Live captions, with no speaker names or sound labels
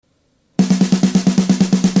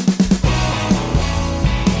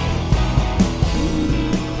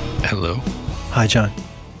Hi, John.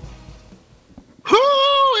 Who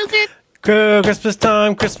is it? Christmas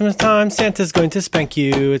time. Santa's going to spank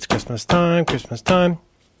you. It's Christmas time.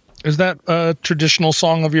 Is that a traditional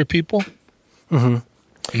song of your people?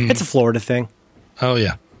 It's a Florida thing. Oh,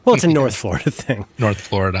 yeah. Well, it's a North Florida thing. North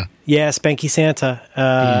Florida. Yeah, Spanky Santa.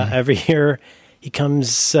 Every year he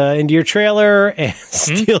comes into your trailer and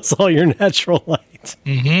steals all your natural light.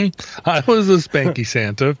 I was a Spanky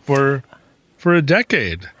Santa for a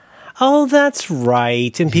decade. Oh, that's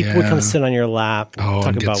right. And people would come sit on your lap and Oh, talk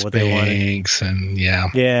and about get what they wanted. spanks and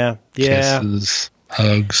Yeah. kisses,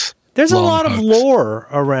 hugs. There's a long lot of hugs. lore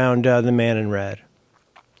around the Man in Red.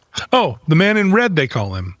 Oh, the Man in Red, they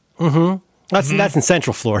call him. That's in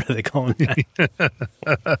Central Florida. They call him that.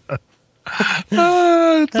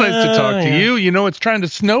 It's nice to talk to you. You know, it's trying to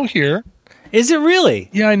snow here. Is it really?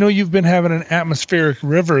 Yeah, I know you've been having an atmospheric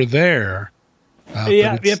river there.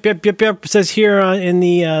 Yep. It says here in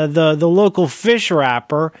the local fish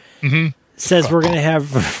wrapper says we're going to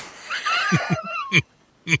have.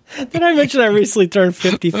 Did I mention I recently turned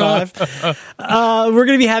 55? We're going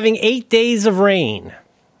to be having 8 days of rain,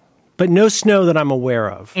 but no snow that I'm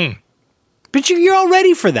aware of. But you're all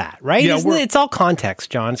ready for that, right? Yeah, Isn't it? It's all context,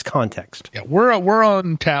 John. It's context. Yeah, we're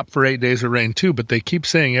on tap for 8 days of rain too, but they keep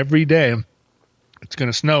saying every day it's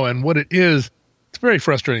going to snow. And what it is, it's very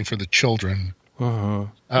frustrating for the children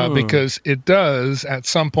because it does at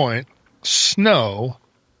some point snow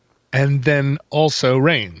and then also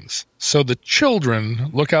rains. So the children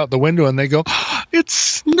look out the window and they go, "It's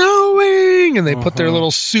snowing!" And they put their little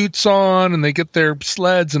suits on and they get their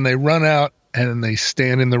sleds and they run out and they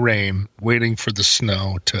stand in the rain waiting for the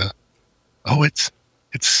snow to. Oh, it's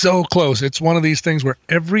so close. It's one of these things where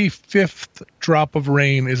every fifth drop of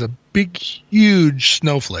rain is a big, huge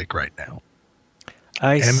snowflake right now.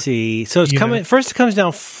 I see. So it's coming. First, it comes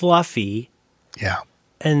down fluffy. Yeah.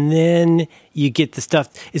 And then you get the stuff.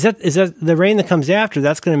 Is that the rain that comes after?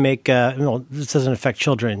 That's going to make. This doesn't affect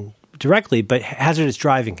children directly, but hazardous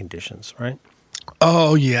driving conditions, right?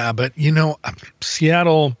 Oh yeah, but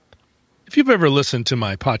Seattle. If you've ever listened to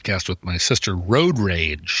my podcast with my sister, Road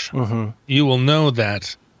Rage, you will know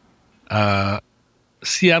that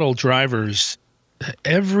Seattle drivers,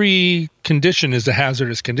 every condition is a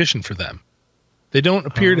hazardous condition for them. They don't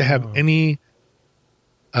appear to have any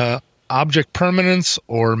object permanence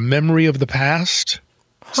or memory of the past,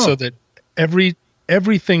 so that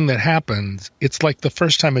everything that happens, it's like the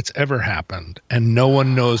first time it's ever happened, and no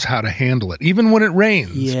one knows how to handle it, even when it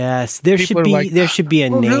rains. Yes, there should be a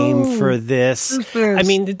name for this. I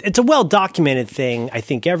mean, it's a well-documented thing, I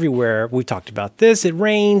think, everywhere. We've talked about this. It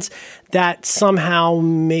rains. That somehow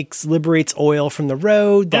liberates oil from the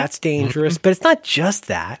road. That's dangerous. But it's not just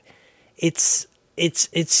that.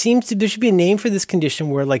 It seems there should be a name for this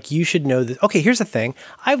condition where, like, you should know that. Okay, here's the thing.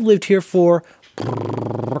 I've lived here for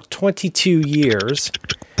 22 years,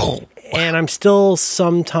 and I still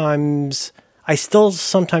sometimes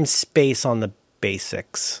space on the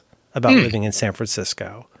basics about living in San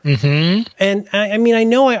Francisco. And I mean, I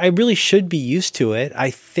know I really should be used to it.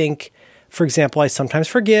 I think, for example, I sometimes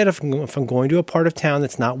forget if I'm going to a part of town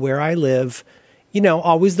that's not where I live.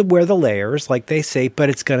 Always wear the layers, like they say, but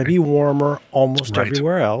it's going to be warmer almost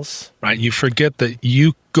everywhere else. Right. You forget that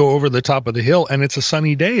you go over the top of the hill and it's a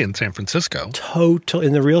sunny day in San Francisco. Total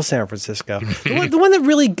in the real San Francisco. the one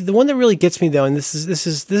that really gets me though, and this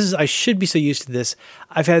is I should be so used to this.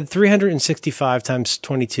 I've had 365 times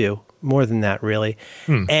 22, more than that really,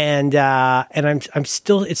 and I'm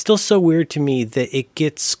still. It's still so weird to me that it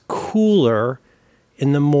gets cooler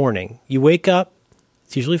in the morning. You wake up,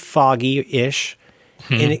 it's usually foggy-ish.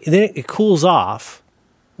 And then it cools off,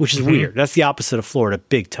 which is weird. That's the opposite of Florida,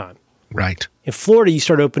 big time. Right. In Florida, you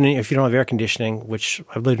start opening, if you don't have air conditioning, which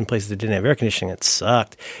I've lived in places that didn't have air conditioning, it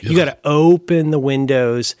sucked. You got to open the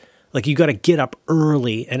windows. Like, you got to get up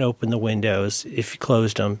early and open the windows if you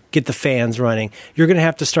closed them. Get the fans running. You're going to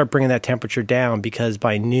have to start bringing that temperature down because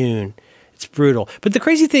by noon, it's brutal. But the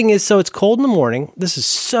crazy thing is, so it's cold in the morning. This is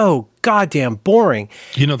so goddamn boring.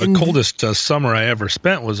 The coldest summer I ever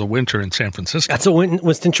spent was a winter in San Francisco. That's what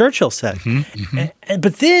Winston Churchill said.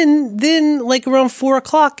 But then, like around 4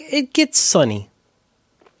 o'clock, it gets sunny.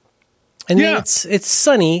 And then it's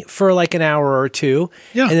sunny for like an hour or two.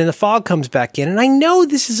 Yeah. And then the fog comes back in. And I know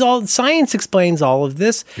this is all, science explains all of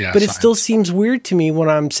this, but it still seems weird to me when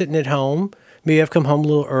I'm sitting at home. Maybe I've come home a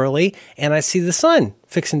little early and I see the sun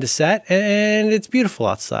fixing to set and it's beautiful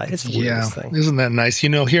outside. It's the weirdest thing. Isn't that nice?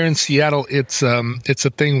 Here in Seattle, it's a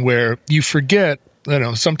thing where you forget,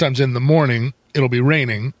 sometimes in the morning it'll be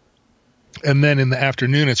raining and then in the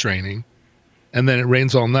afternoon it's raining and then it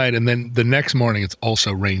rains all night and then the next morning it's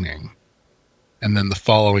also raining. and then the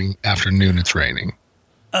following afternoon it's raining.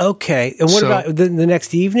 Okay. And what about the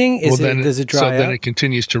next evening? Does it dry out? So then it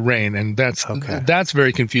continues to rain, and that's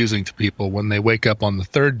very confusing to people when they wake up on the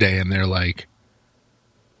third day and they're like,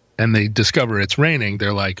 and they discover it's raining.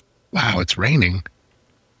 They're like, wow, it's raining.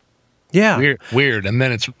 Yeah. Weird. And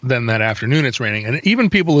then that afternoon it's raining. And even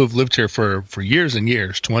people who've lived here for years and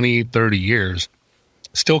years, 20, 30 years,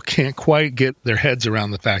 still can't quite get their heads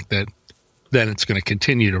around the fact that then it's going to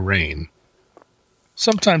continue to rain.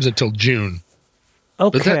 Sometimes until June.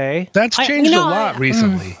 Okay. But that's changed a lot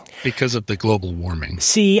recently because of the global warming.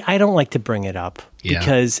 See, I don't like to bring it up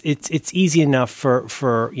because it's easy enough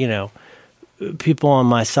for people on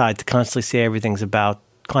my side to constantly say everything's about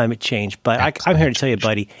climate change, but I'm here to tell you,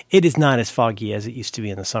 buddy, it is not as foggy as it used to be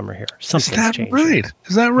in the summer here. Something's changed.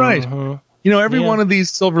 Is that right? Mm-hmm. Every one of these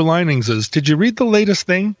silver linings is, did you read the latest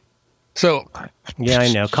thing? So, yeah,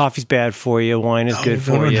 I know. Coffee's bad for you. Wine is good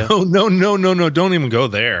for you. No. Don't even go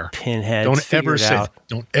there. Pinheads. Don't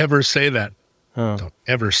ever say that. Oh. Don't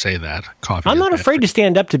ever say that. Coffee. I'm not afraid to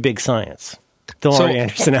stand up to big science. The Laurie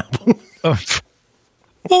Anderson album.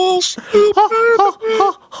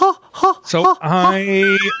 So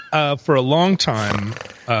I, for a long time,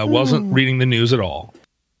 wasn't reading the news at all.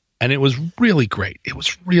 And it was really great.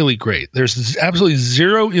 There's absolutely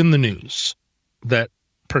zero in the news that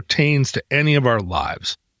pertains to any of our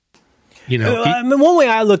lives. One way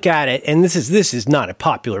I look at it, and this is not a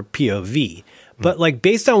popular POV, but like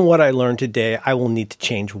based on what I learned today, I will need to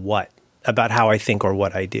change what about how I think or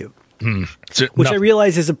what I do. Which I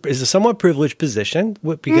realize is a somewhat privileged position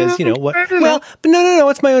because what? Well, but no,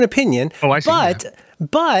 it's my own opinion. Oh, I see.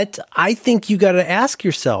 But I think you got to ask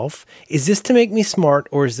yourself: is this to make me smart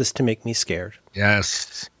or is this to make me scared?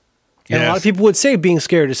 Yes. And a lot of people would say being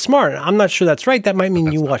scared is smart. I'm not sure that's right. That might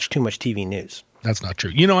mean you watch too much TV news. That's not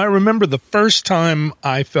true. I remember the first time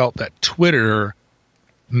I felt that Twitter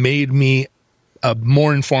made me a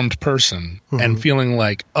more informed person and feeling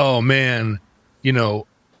like, oh man,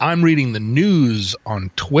 I'm reading the news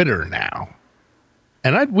on Twitter now.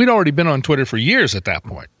 And we'd already been on Twitter for years at that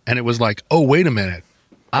point. And it was like, oh, wait a minute.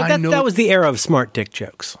 That was the era of smart dick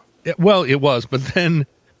jokes. Well, it was. But then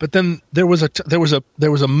there was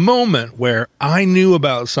a moment where I knew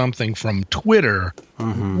about something from Twitter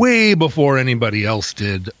way before anybody else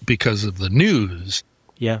did because of the news.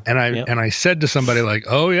 Yeah. And I said to somebody like,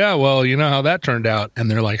 oh, yeah, well, you know how that turned out. And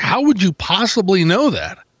they're like, how would you possibly know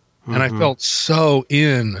that? And I felt so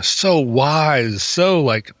wise, so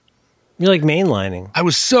like... You're like mainlining. I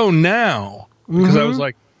was so now, because I was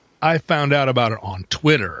like, I found out about it on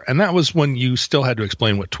Twitter. And that was when you still had to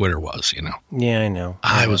explain what Twitter was, Yeah, I know.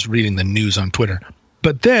 I was reading the news on Twitter.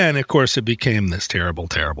 But then, of course, it became this terrible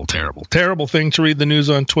thing to read the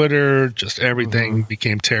news on Twitter. Just everything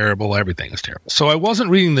became terrible. Everything is terrible. So I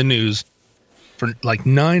wasn't reading the news for like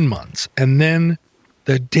 9 months. And then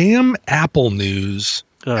the damn Apple News...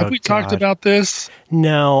 Have we talked about this?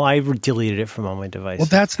 No, I deleted it from all my devices. Well,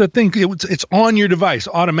 that's the thing. It's on your device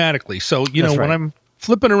automatically. So, when I'm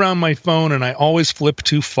flipping around my phone and I always flip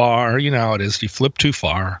too far, you know how it is. You flip too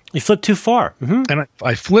far. You flip too far. Mm-hmm. And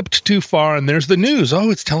I flipped too far and there's the news.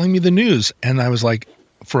 Oh, it's telling me the news. And I was like,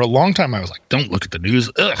 for a long time, I was like, don't look at the news.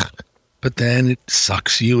 Ugh. But then it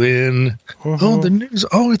sucks you in. Oh, the news.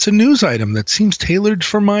 Oh, it's a news item that seems tailored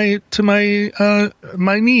for my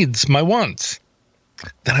needs, my wants.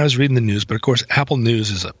 Then I was reading the news, but of course, Apple News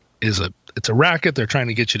is a racket. They're trying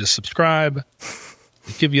to get you to subscribe.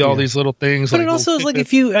 They give you all these little things. But it also is like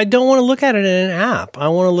I don't want to look at it in an app. I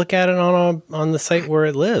want to look at it on the site where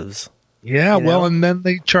it lives. Yeah, well, and then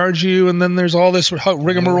they charge you, and then there's all this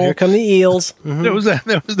rigmarole. Here come the eels. There was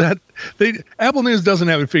that. Apple News doesn't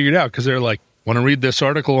have it figured out because they're like, want to read this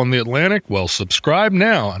article on The Atlantic? Well, subscribe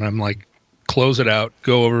now. And I'm like, close it out,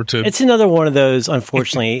 go over to... It's another one of those,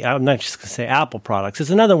 unfortunately, I'm not just going to say Apple products. It's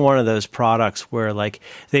another one of those products where like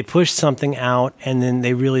they push something out and then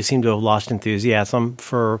they really seem to have lost enthusiasm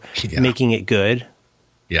for making it good.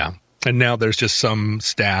 Yeah. And now there's just some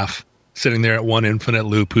staff sitting there at One Infinite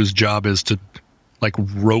Loop whose job is to like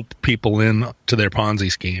rope people in to their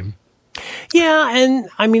Ponzi scheme. Yeah, and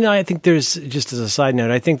I mean, I think there's, just as a side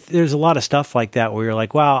note, I think there's a lot of stuff like that where you're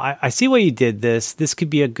like, wow, I see why you did this. This could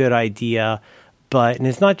be a good idea, and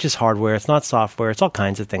it's not just hardware, it's not software, it's all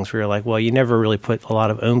kinds of things where you're like, well, you never really put a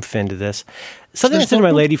lot of oomph into this. Something I said to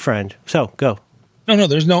my lady friend. So, go. No,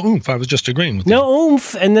 there's no oomph. I was just agreeing with you. No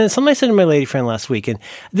oomph. And then something I said to my lady friend last week, and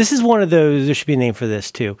this is one of those, there should be a name for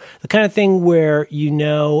this too. The kind of thing where you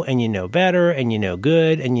know and you know better and you know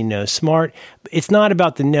good and you know smart. It's not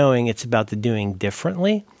about the knowing, it's about the doing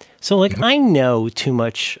differently. So, like, I know too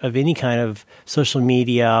much of any kind of social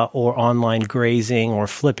media or online grazing or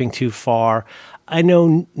flipping too far. I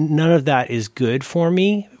know none of that is good for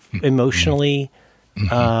me emotionally,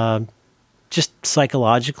 just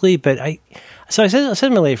psychologically. But I said to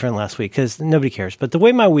my lady friend last week, because nobody cares, but the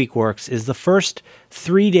way my week works is the first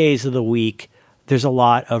 3 days of the week, there's a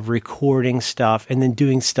lot of recording stuff and then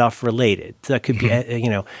doing stuff related. So that could be,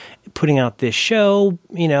 putting out this show,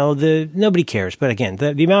 nobody cares. But again,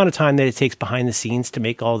 the amount of time that it takes behind the scenes to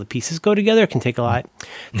make all the pieces go together can take a lot.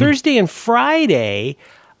 Thursday and Friday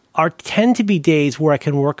tend to be days where I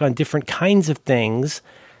can work on different kinds of things,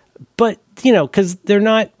 but, because they're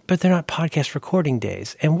not podcast recording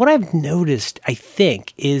days. And what I've noticed, I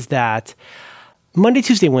think, is that Monday,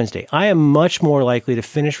 Tuesday, Wednesday, I am much more likely to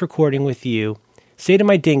finish recording with you, say to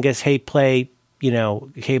my dingus, hey, play,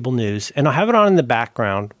 cable news, and I'll have it on in the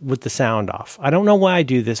background with the sound off. I don't know why I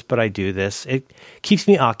do this, but I do this. It keeps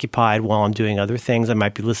me occupied while I'm doing other things. I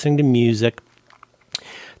might be listening to music.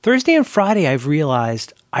 Thursday and Friday, I've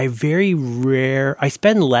realized I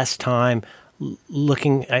spend less time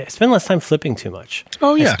I spend less time flipping too much.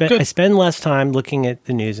 Oh yeah, I spend less time looking at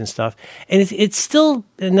the news and stuff. And it's still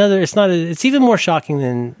it's even more shocking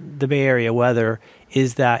than the Bay Area weather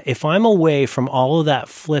is that if I'm away from all of that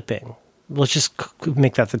flipping, let's just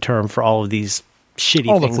make that the term for all of these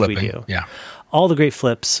shitty things we do. Yeah. All the great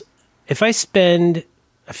flips. If I spend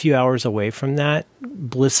a few hours away from that,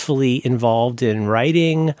 blissfully involved in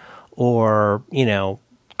writing or,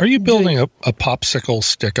 Are you building a popsicle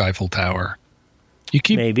stick Eiffel Tower? You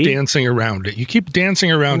keep dancing around it. You keep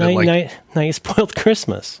dancing around it Now you spoiled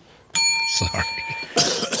Christmas. Sorry.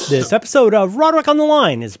 This episode of Roderick on the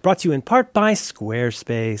Line is brought to you in part by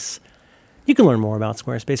Squarespace. You can learn more about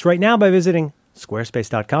Squarespace right now by visiting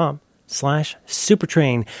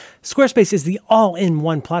squarespace.com/supertrain. Squarespace is the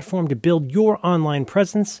all-in-one platform to build your online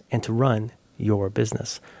presence and to run your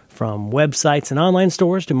business. From websites and online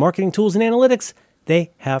stores to marketing tools and analytics,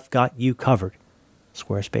 they have got you covered.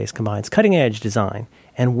 Squarespace combines cutting-edge design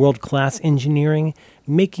and world-class engineering,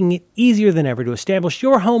 making it easier than ever to establish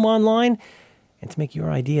your home online and to make your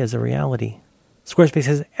ideas a reality. Squarespace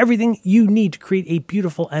has everything you need to create a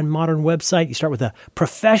beautiful and modern website. You start with a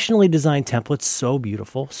professionally designed template, so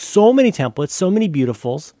beautiful. So many templates, so many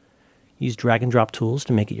beautifuls. Use drag and drop tools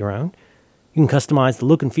to make it your own. You can customize the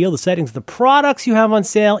look and feel, the settings, the products you have on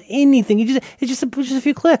sale, anything. It's just a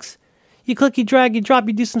few clicks. You click, you drag, you drop,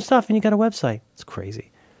 you do some stuff, and you got a website. It's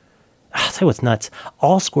crazy. I'll tell you what's nuts.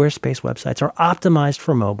 All Squarespace websites are optimized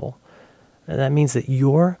for mobile. And that means that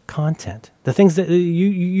your content, the things that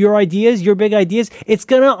your ideas, your big ideas, it's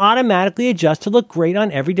going to automatically adjust to look great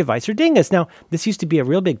on every device or dingus. Now, this used to be a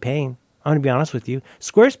real big pain. I'm going to be honest with you.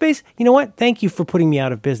 Squarespace, you know what? Thank you for putting me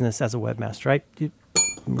out of business as a webmaster. I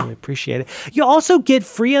really appreciate it. You also get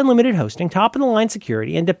free unlimited hosting, top-of-the-line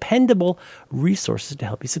security, and dependable resources to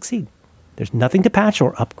help you succeed. There's nothing to patch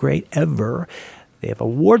or upgrade ever. They have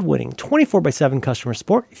award-winning 24/7 customer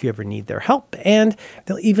support if you ever need their help, and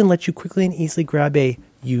they'll even let you quickly and easily grab a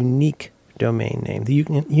unique domain name. The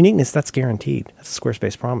uniqueness, that's guaranteed. That's a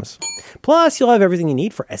Squarespace promise. Plus, you'll have everything you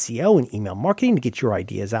need for SEO and email marketing to get your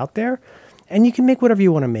ideas out there. And you can make whatever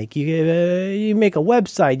you want to make. You make a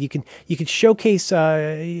website. You can showcase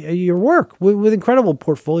your work with incredible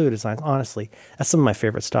portfolio designs. Honestly, that's some of my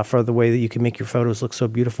favorite stuff. For the way that you can make your photos look so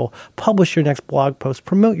beautiful, publish your next blog post,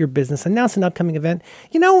 promote your business, announce an upcoming event.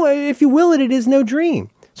 If you will it is no dream.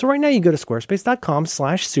 So right now you go to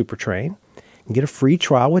squarespace.com/supertrain and get a free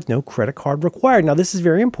trial with no credit card required. Now this is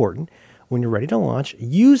very important. When you're ready to launch,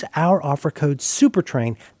 use our offer code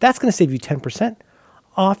SUPERTRAIN. That's going to save you 10%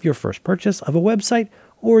 off your first purchase of a website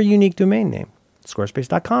or a unique domain name.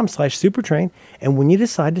 Squarespace.com/supertrain. And when you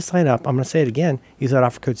decide to sign up, I'm going to say it again, use that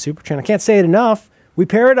offer code SUPERTRAIN. I can't say it enough. We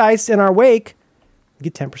paradise in our wake.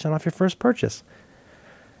 Get 10% off your first purchase.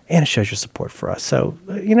 And it shows your support for us. So,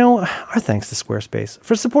 our thanks to Squarespace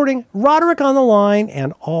for supporting Roderick on the Line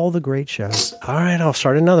and all the great shows. All right, I'll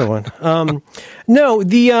start another one.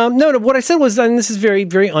 What I said was, and this is very,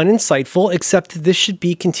 very uninsightful, except this should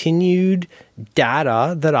be continued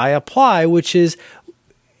data that I apply, which is,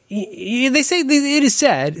 they say, it is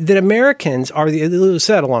said that Americans are it was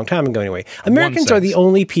said a long time ago anyway, Americans are the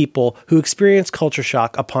only people who experience culture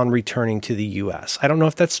shock upon returning to the U.S. I don't know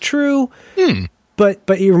if that's true.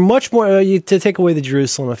 But you're much more, to take away the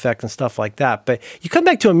Jerusalem effect and stuff like that. But you come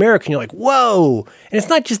back to America and you're like, whoa. And it's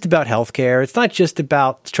not just about healthcare. It's not just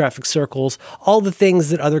about traffic circles, all the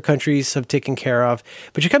things that other countries have taken care of.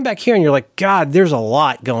 But you come back here and you're like, God, there's a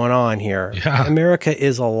lot going on here. Yeah. America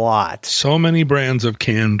is a lot. So many brands of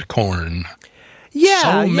canned corn.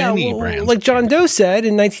 Yeah, so many brands. Like John Doe said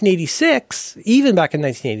in 1986, even back in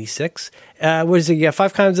 1986, what is it? Yeah,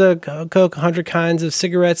 5 kinds of Coke, 100 kinds of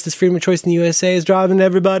cigarettes. This freedom of choice in the USA is driving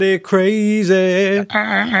everybody crazy.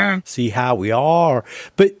 See how we are.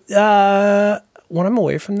 But when I'm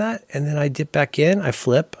away from that and then I dip back in, I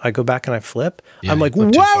flip. I go back and I flip. I'm like,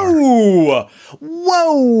 whoa.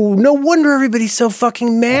 No wonder everybody's so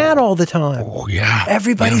fucking mad all the time. Oh, yeah.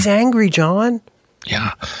 Everybody's angry, John.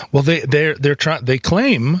 Yeah. Well, they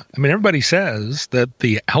claim, I mean, everybody says that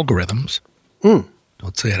the algorithms,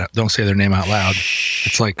 don't say their name out loud.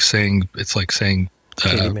 It's like saying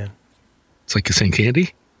Candyman. It's like saying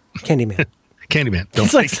candy. Candyman. Candyman. Don't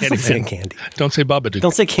say Candyman. Saying candy. Don't say Babadook.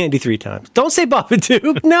 Don't say candy 3 times. Don't say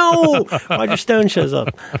Babadook. No. Roger Stone shows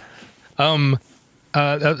up.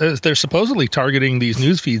 They're supposedly targeting these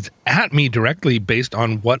news feeds at me directly based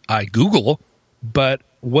on what I Google, but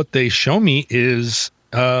what they show me is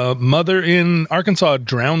mother in Arkansas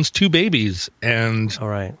drowns 2 babies and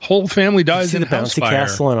whole family dies in a house fire. The bouncy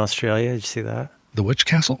castle in Australia. Did you see that? The which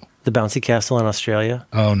castle? The bouncy castle in Australia.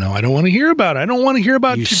 Oh no, I don't want to hear about it. I don't want to hear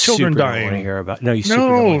about your children dying. Don't want to hear about. No, you super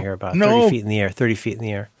don't want to hear about. 30 feet in the air. 30 feet in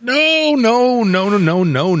the air. No.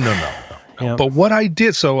 Yep. But what I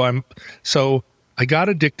did, so I got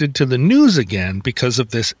addicted to the news again because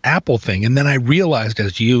of this Apple thing, and then I realized,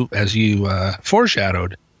 as you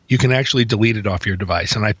foreshadowed, you can actually delete it off your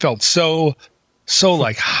device, and I felt so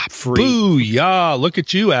like free. Booyah! Look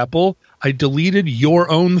at you, Apple. I deleted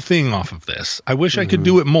your own thing off of this. I wish I could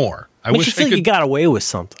do it more. I wish you feel you got away with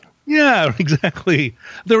something. Yeah, exactly.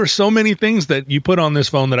 There are so many things that you put on this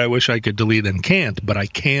phone that I wish I could delete and can't, but I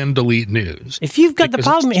can delete news. If you've got the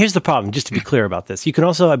problem, here's the problem, just to be clear about this. You can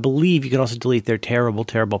also, I believe, delete their terrible,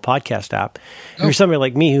 terrible podcast app. If you're somebody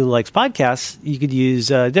like me who likes podcasts, you could use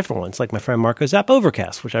different ones, like my friend Marco's app,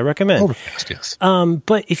 Overcast, which I recommend. Overcast, yes.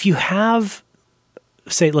 But if you have,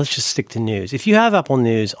 say, let's just stick to news. If you have Apple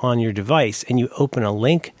News on your device and you open a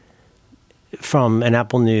link from an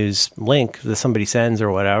Apple News link that somebody sends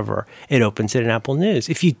or whatever, it opens it in Apple News.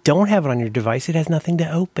 If you don't have it on your device, it has nothing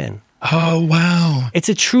to open. Oh, wow. It's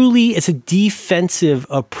a defensive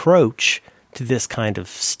approach to this kind of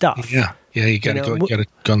stuff. Yeah. Yeah, you got to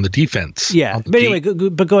go on the defense. Yeah. But anyway,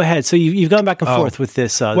 go ahead. So you've gone back and forth with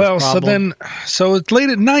this problem. So it's late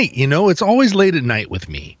at night, it's always late at night with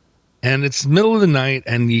me. And it's middle of the night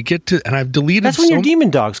and you get to, and I've deleted. That's when your demon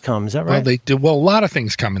dogs come. Is that right? Well, they do. Well, a lot of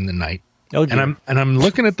things come in the night. Oh, dear. And I'm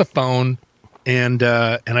looking at the phone, and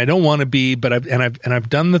I don't want to be, but I've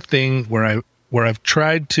done the thing where I've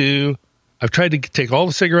tried to take all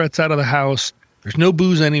the cigarettes out of the house. There's no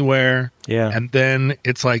booze anywhere. Yeah. And then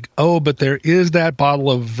it's like, oh, but there is that bottle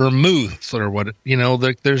of vermouth or what,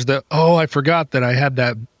 there's I forgot that I had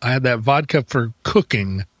that vodka for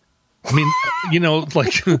cooking. I mean,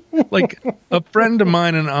 like a friend of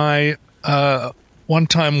mine and I, one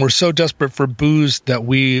time we're so desperate for booze that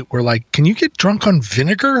we were like, can you get drunk on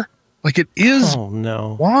vinegar? Like it is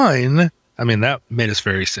wine. I mean, that made us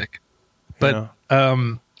very sick. But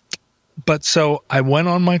but so I went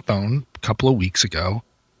on my phone a couple of weeks ago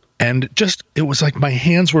and it was like my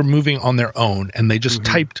hands were moving on their own and they just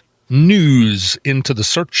typed news into the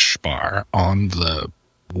search bar on the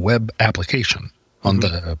web application on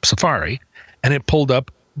the Safari and it pulled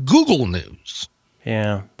up Google News.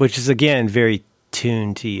 Yeah, which is again very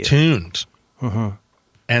tuned to you.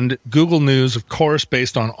 And Google News, of course,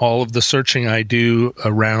 based on all of the searching I do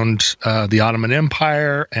around the Ottoman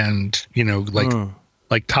Empire and,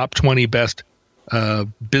 like top 20 best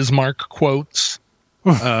Bismarck quotes.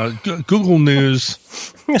 Google News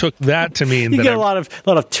took that to mean you get a lot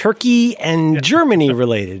of Turkey and Germany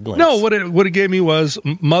related links. No, what it gave me was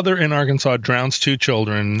mother in Arkansas drowns 2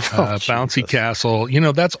 children, bouncy castle.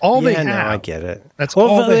 That's all they have. No, I get it. That's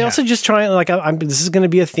all they also just try this is going to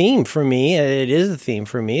be a theme for me. It is a theme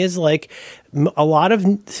for me. Is like a lot of.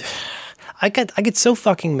 I get so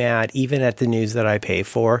fucking mad even at the news that I pay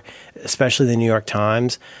for, especially the New York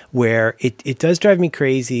Times, where it does drive me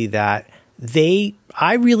crazy that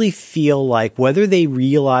I really feel like whether they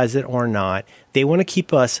realize it or not, they want to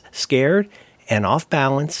keep us scared and off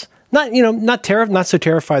balance. Not so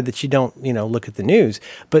terrified that you don't, look at the news,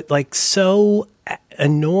 but like so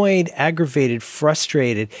annoyed, aggravated,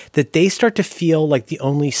 frustrated that they start to feel like the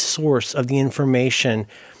only source of the information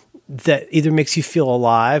that either makes you feel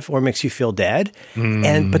alive or makes you feel dead.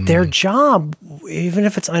 But their job, even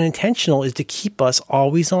if it's unintentional, is to keep us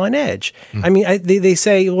always on edge. I mean, they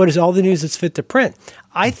say, what is all the news that's fit to print?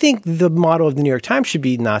 I think the motto of the New York Times should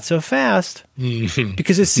be not so fast.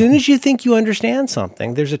 Because as soon as you think you understand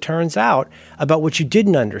something, there's a turns out about what you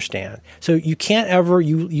didn't understand. So you can't ever,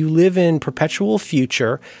 you live in perpetual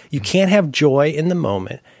future. You can't have joy in the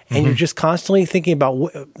moment. And you're just constantly thinking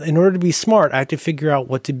about, in order to be smart, I have to figure out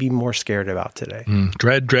what to be more scared about today.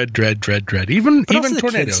 Dread. Even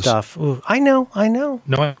tornadoes. Kid stuff. Ooh, I know.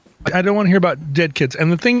 No, I don't want to hear about dead kids.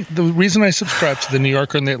 And the reason I subscribe to the New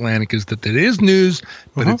Yorker and the Atlantic is that it is news,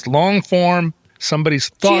 but it's long form. Somebody's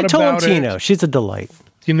thought about Tolentino. it. She's a delight.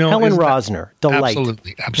 Helen Rosner, delight.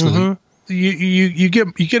 Absolutely. You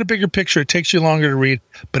get a bigger picture. It takes you longer to read,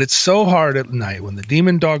 but it's so hard at night when the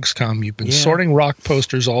demon dogs come. You've been sorting rock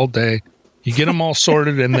posters all day. You get them all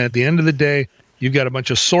sorted, and at the end of the day, you've got a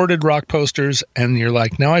bunch of sorted rock posters, and you're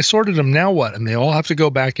like, now I sorted them, now what? And they all have to go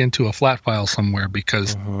back into a flat file somewhere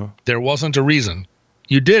because there wasn't a reason.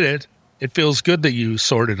 You did it. It feels good that you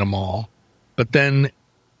sorted them all, but then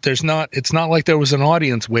it's not like there was an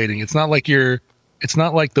audience waiting. It's not like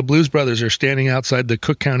the Blues Brothers are standing outside the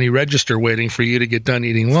Cook County Register waiting for you to get done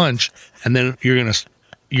eating lunch, and then you're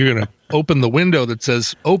gonna open the window that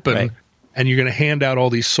says open, right, and you're gonna hand out all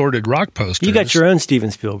these sorted rock posters. You got your own Steven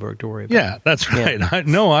Spielberg to worry about. Yeah, that's right. Yeah.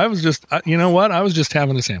 I was just you know what? I was just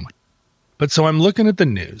having a sandwich. But so I'm looking at the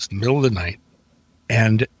news in the middle of the night,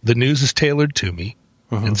 and the news is tailored to me.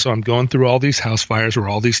 And so I'm going through all these house fires where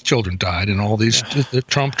all these children died and all these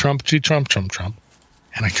Trump. And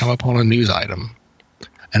I come up on a news item.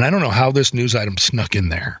 And I don't know how this news item snuck in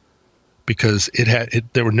there because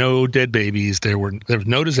there were no dead babies. There was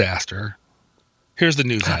no disaster. Here's the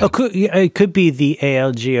news item. It could be the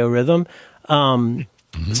ALGO rhythm. So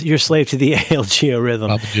you're a slave to the ALGO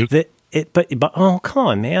rhythm. But oh, come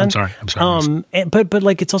on, man. I'm sorry. But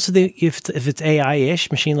like it's also if it's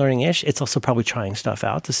AI-ish, machine learning-ish, it's also probably trying stuff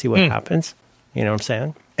out to see what happens. You know what I'm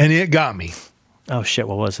saying? And it got me. Oh shit!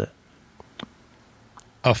 What was it?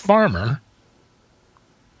 A farmer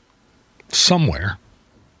somewhere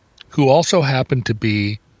who also happened to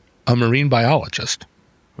be a marine biologist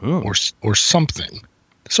or something.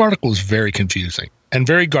 This article is very confusing and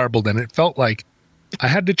very garbled, and it felt like I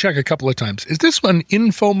had to check a couple of times. Is this an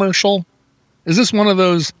infomercial? Is this one of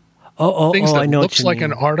those things that looks like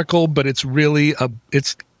an article, but it's really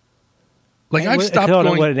it's like I've stopped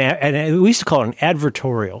going. We used to call it an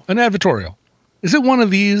advertorial. An advertorial. Is it one of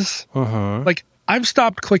these? Like I've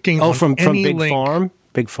stopped clicking on from any Big link. Farm?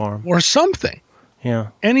 Big Farm. Or something. Yeah.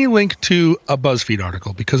 Any link to a BuzzFeed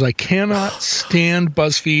article because I cannot stand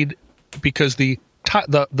BuzzFeed because the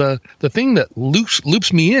thing that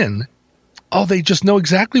loops me in, they just know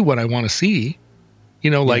exactly what I want to see.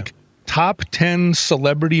 Like top 10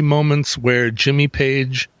 celebrity moments where Jimmy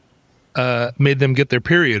Page made them get their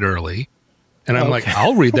period early. And I'm like,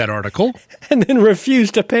 I'll read that article. And then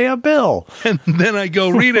refuse to pay a bill. And then I go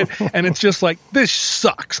read it, and it's just like, this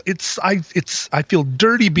sucks. I feel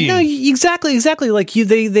dirty being. No, exactly. Like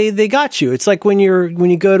they got you. It's like when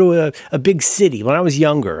you go to a big city. When I was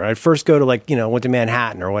younger, I'd first go to went to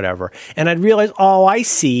Manhattan or whatever, and I'd realize, I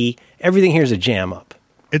see everything here is a jam up.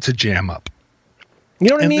 It's a jam up. You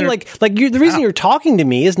know what I mean? The reason you're talking to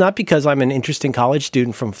me is not because I'm an interesting college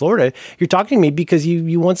student from Florida. You're talking to me because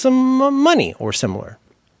you want some money or similar.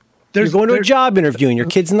 You're going to a job interview and your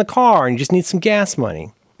kid's in the car and you just need some gas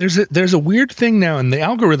money. There's a weird thing now, and the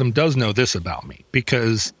algorithm does know this about me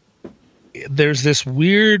because there's this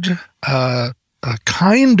weird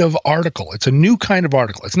kind of article. It's a new kind of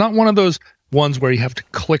article. It's not one of those ones where you have to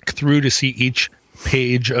click through to see each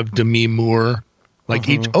page of Demi Moore. Like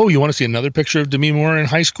you want to see another picture of Demi Moore in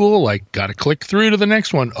high school? Like, got to click through to the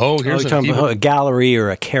next one. Here's a gallery or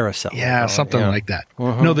a carousel. Yeah, something like that.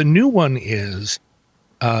 No, the new one is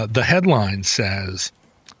the headline says,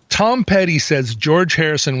 Tom Petty says George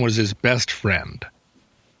Harrison was his best friend.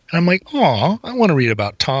 And I'm like, I want to read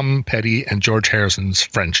about Tom Petty and George Harrison's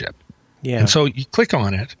friendship. Yeah. And so you click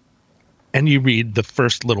on it and you read the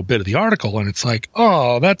first little bit of the article and it's like,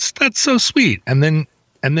 that's so sweet. And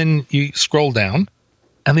then you scroll down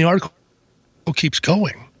and the article keeps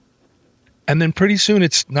going. And then pretty soon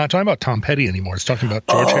it's not talking about Tom Petty anymore. It's talking about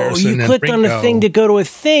George Harrison. You clicked on the thing to go to a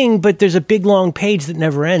thing, but there's a big long page that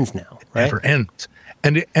never ends now. Right? Never ends.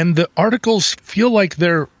 And the articles feel like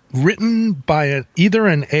they're written by either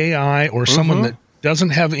an AI or someone that doesn't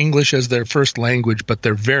have English as their first language, but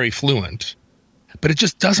they're very fluent. But it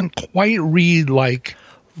just doesn't quite read like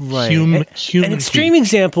human. An extreme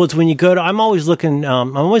example is when you go to. I'm always looking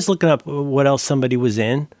up what else somebody was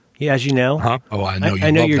in. as you know. Huh? Oh, I know.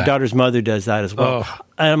 I know your daughter's mother does that as well.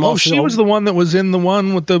 She was the one that was in the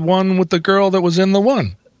one with the girl that was in the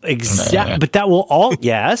one. Exactly, but that will all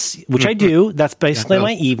which I do. That's basically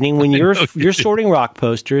my evening when you're sorting rock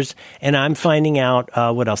posters, and I'm finding out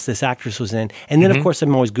what else this actress was in, and then of course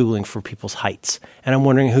I'm always Googling for people's heights, and I'm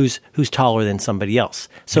wondering who's taller than somebody else.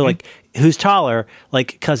 So like who's taller,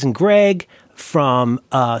 like Cousin Greg from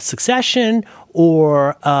Succession,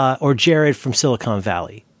 or Jared from Silicon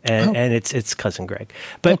Valley. And it's Cousin Greg,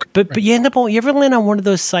 but you ever land on one of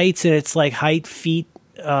those sites and it's like height, feet,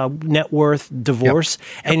 net worth, divorce,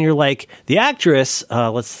 and you're like, the actress,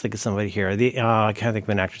 let's think of somebody here. I can't think of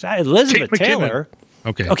an actress. Elizabeth Taylor.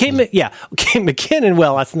 Okay, McKinnon.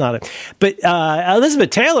 Well, that's not it. But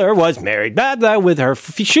Elizabeth Taylor was married, with her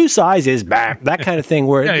shoe size is that kind of thing,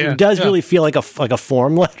 where it does really feel like a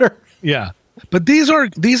form letter. Yeah, but these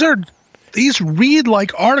read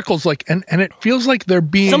like articles, like, and it feels like they're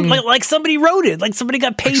being like somebody wrote it, like somebody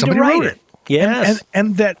got paid to write it. Yes,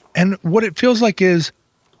 and what it feels like is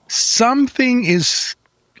something is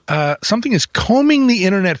combing the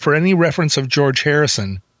internet for any reference of George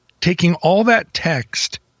Harrison, taking all that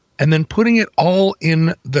text and then putting it all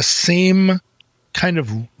in the same kind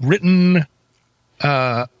of written,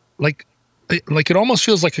 like it almost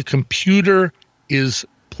feels like a computer is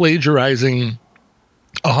plagiarizing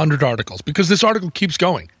 100 articles, because this article keeps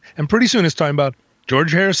going, and pretty soon it's talking about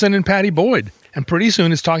George Harrison and Patty Boyd, and pretty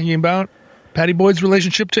soon it's talking about Patty Boyd's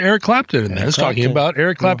relationship to Eric Clapton, and then it's talking about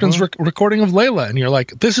Eric Clapton's recording of Layla, and you're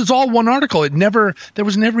like, this is all one article. There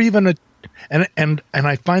was never even and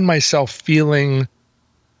I find myself feeling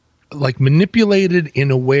like manipulated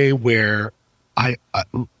in a way where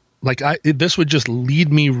this would just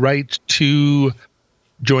lead me right to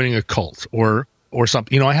joining a cult or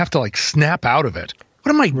something. I have to like snap out of it. What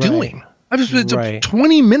am I doing? I've just spent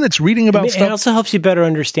 20 minutes reading about stuff. It also helps you better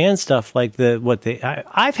understand stuff like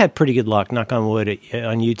I've had pretty good luck, knock on wood,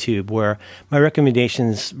 on YouTube, where my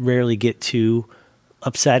recommendations rarely get too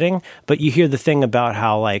upsetting. But you hear the thing about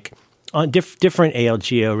how like on different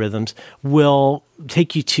ALGO rhythms will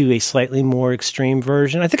take you to a slightly more extreme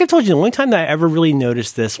version. I think I've told you the only time that I ever really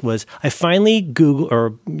noticed this was I finally Googled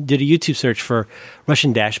or did a YouTube search for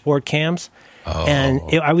Russian dashboard cams. And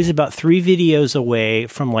I was about 3 videos away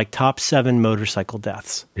from like top 7 motorcycle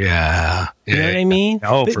deaths. Yeah. You know what I mean?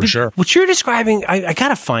 Oh, for sure. What you're describing, I got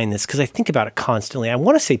to find this because I think about it constantly. I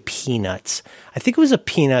want to say Peanuts. I think it was a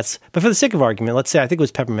Peanuts, but for the sake of argument, let's say I think it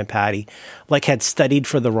was Peppermint Patty, like had studied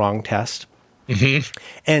for the wrong test. Mm-hmm.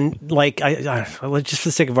 And like, just for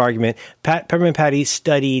the sake of argument, Peppermint Patty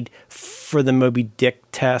studied for the Moby Dick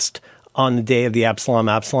test on the day of the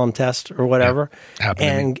Absalom test or whatever. Yeah,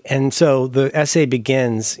 and so the essay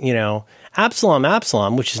begins,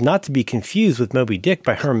 Absalom, which is not to be confused with Moby Dick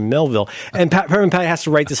by Herman Melville. And Herman Patty has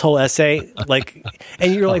to write this whole essay,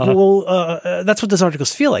 and you're like, that's what those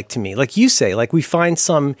articles feel like to me. Like you say, like we find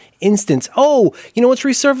some instance, what's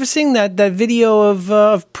resurfacing? That video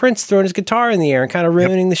of Prince throwing his guitar in the air and kind of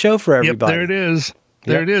ruining the show for everybody. There it is.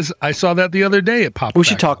 There it is. I saw that the other day. It popped. We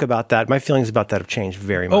should talk about that. My feelings about that have changed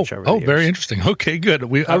very much over the years. Very interesting. Okay, good.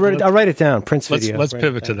 I'll write it down. Prince video. Let's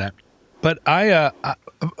pivot to that. But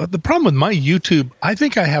the problem with my YouTube, I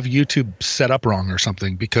think I have YouTube set up wrong or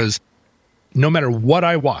something, because no matter what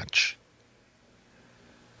I watch,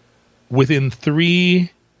 within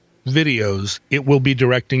 3 videos, it will be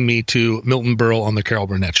directing me to Milton Berle on the Carol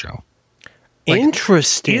Burnett Show.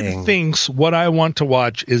 Interesting. It thinks what I want to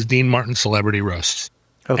watch is Dean Martin celebrity roasts.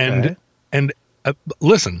 Okay. And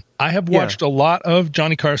listen, I have watched a lot of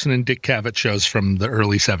Johnny Carson and Dick Cavett shows from the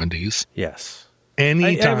early 70s. Yes.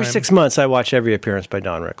 Every 6 months, I watch every appearance by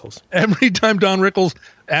Don Rickles. Every time Don Rickles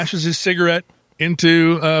ashes his cigarette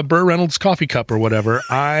into Burt Reynolds' coffee cup or whatever,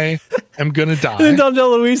 I am going to die. And Dom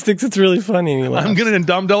DeLuise thinks it's really funny. And and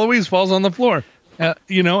Dom DeLuise falls on the floor, and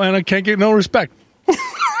I can't get no respect.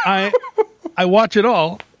 I watch it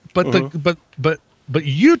all, but but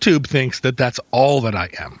YouTube thinks that that's all that I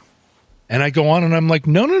am, and I go on and I'm like,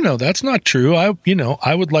 no, that's not true. I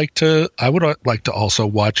would like to also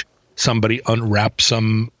watch somebody unwrap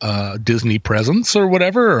some Disney presents or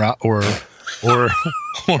whatever, or you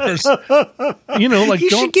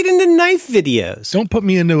should get into knife videos. Don't put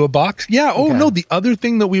me into a box. Yeah. Oh, okay. No. The other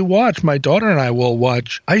thing that we watch, my daughter and I will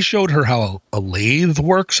watch. I showed her how a lathe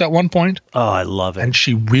works at one point. Oh, I love it. And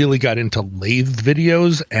she really got into lathe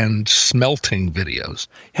videos and smelting videos.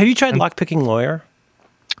 Have you tried Lockpicking Lawyer?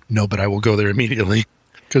 No, but I will go there immediately.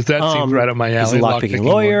 because that seems right up my alley. He's a lock-picking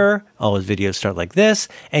lawyer. All his videos start like this.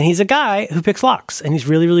 And he's a guy who picks locks. And he's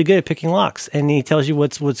really, really good at picking locks. And he tells you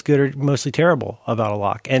what's good or mostly terrible about a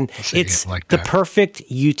lock. And it's like the perfect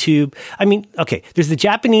YouTube. I mean, okay, there's the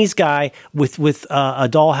Japanese guy with a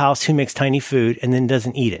dollhouse who makes tiny food and then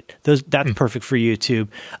doesn't eat it. That's perfect for YouTube.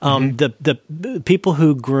 The people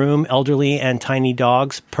who groom elderly and tiny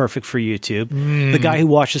dogs, perfect for YouTube. The guy who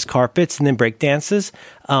washes carpets and then break dances,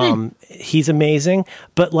 he's amazing.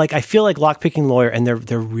 But like, I feel like Lockpicking Lawyer, and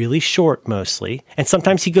they're really short mostly, and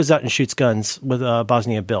sometimes he goes out and shoots guns with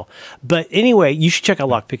Bosnia Bill. But anyway, you should check out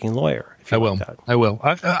Lockpicking Lawyer. I will.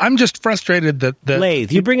 I'm just frustrated that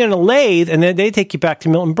lathe. You bring in a lathe, and then they take you back to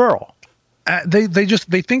Milton Berle.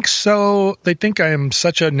 They think so. They think I am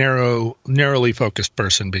such a narrowly focused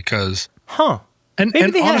person because. And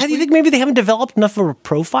honestly, do you think maybe they haven't developed enough of a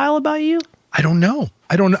profile about you? I don't know.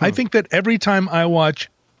 I think that every time I watch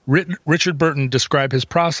Richard Burton describe his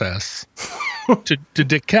process to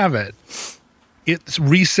Dick Cavett, it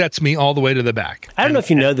resets me all the way to the back. I don't know if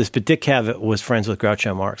you know this, but Dick Cavett was friends with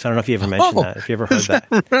Groucho Marx. I don't know if you ever mentioned that. If you ever heard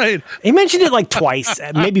that. Right. He mentioned it like twice,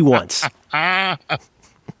 maybe once. Groucho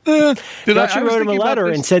wrote him a letter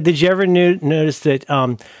and said, "Did you ever notice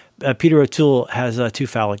that Peter O'Toole has two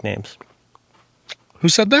phallic names?" Who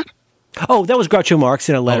said that? Oh, that was Groucho Marx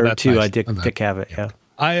in a letter to nice. Dick Cavett. Yeah.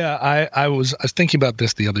 I was thinking about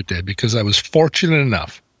this the other day because I was fortunate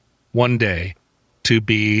enough one day to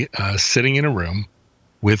be sitting in a room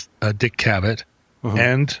with Dick Cavett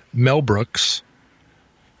and Mel Brooks.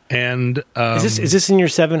 And is this in your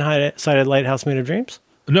seven-sided lighthouse made of dreams?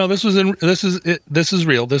 No, this is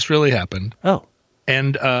real. This really happened. Oh,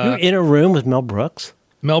 and you were in a room with Mel Brooks.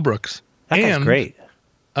 Mel Brooks. That guy's great.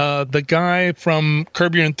 The guy from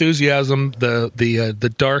Curb Your Enthusiasm,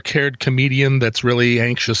 the dark-haired comedian that's really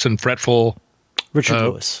anxious and fretful, Richard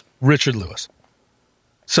Lewis. Richard Lewis.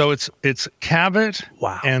 So it's Cavett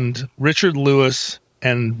and Richard Lewis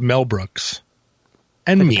and Mel Brooks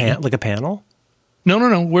and like me, like a panel.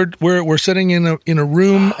 No. We're sitting in a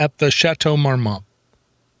room at the Chateau Marmont,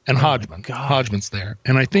 and Hodgman's there,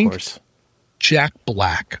 and I think Jack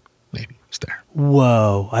Black maybe was there.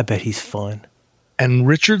 Whoa, I bet he's fun. And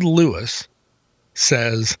Richard Lewis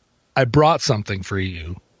says, "I brought something for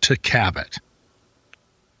you," to Cavett.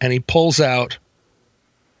 And he pulls out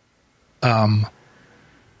Groucho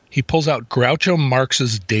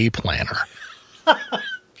Marx's day planner.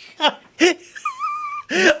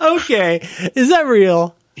 Okay. Is that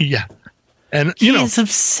real? Yeah. And he's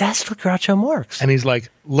obsessed with Groucho Marx. And he's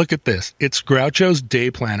like, "Look at this. It's Groucho's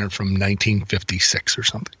day planner from 1956 or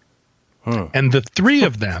something." And the three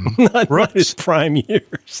of them, not his prime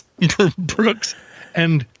years, Brooks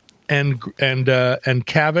and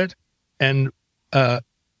Cavett, and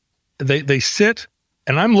they sit,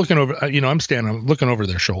 and I'm looking over. I'm looking over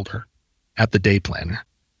their shoulder at the day planner,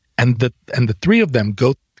 and the three of them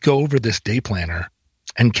go over this day planner,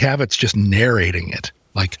 and Cavett's just narrating it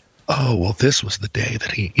like, "Oh, well, this was the day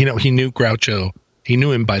that he knew Groucho, he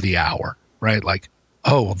knew him by the hour, right? Like,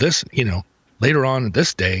 oh, well, this, later on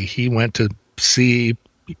this day, he went to see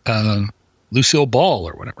Lucille Ball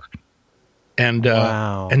or whatever." And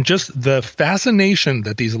and just the fascination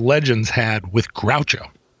that these legends had with Groucho.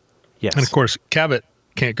 Yes. And, of course, Cavett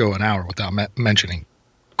can't go an hour without mentioning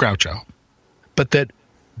Groucho. But that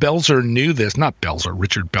Belzer knew this. Not Belzer,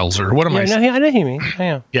 Richard Belzer. What am I saying? I know who you mean.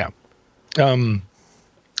 Yeah.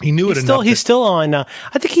 He knew it enough. He's still on. I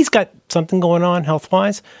think he's got something going on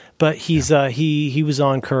health-wise, but he's he was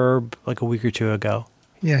on Curb like a week or two ago.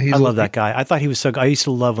 Yeah, I love that guy. I thought he was so good. I used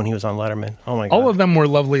to love when he was on Letterman. Oh my God. All of them were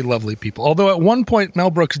lovely, lovely people. Although at one point Mel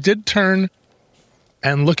Brooks did turn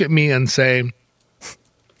and look at me and say,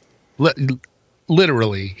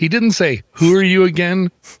 literally, he didn't say, "Who are you again?"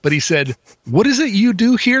 But he said, "What is it you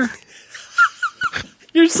do here?"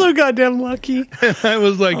 You're so goddamn lucky. And I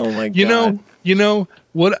was like, oh my God. You know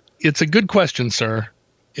what? It's a good question, sir.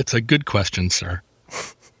 It's a good question, sir.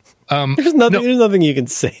 There's nothing you can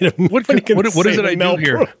say to me. What is it I do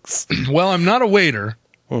here? Well, I'm not a waiter,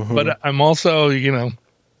 but I'm also,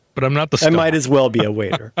 but I'm not the star. I might as well be a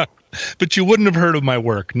waiter. But you wouldn't have heard of my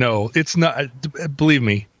work. No, it's not. Believe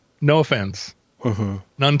me, no offense.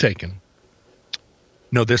 None taken.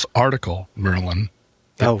 No, this article, Merlin.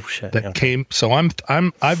 That came. So I've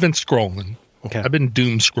been scrolling. Okay. I've been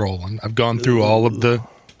doom scrolling. I've gone through all of the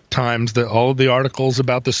times that all of the articles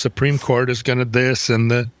about the Supreme Court is going to this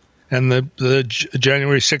and the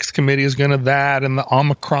January 6th committee is going to that, and the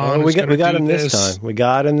Omicron. We got him this time. We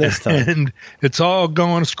got him this time. And it's all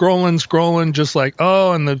going scrolling, just like,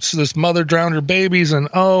 and this mother drowned her babies, and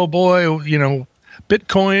oh boy,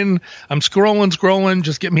 Bitcoin. I'm scrolling,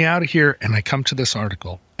 just get me out of here. And I come to this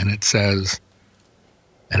article, and it says,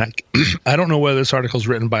 and I don't know whether this article is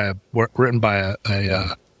written by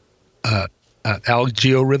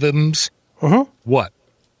algorithms, what?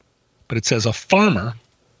 But it says a farmer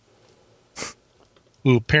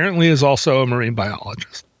who apparently is also a marine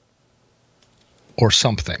biologist or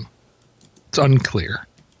something. It's unclear.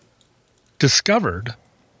 Discovered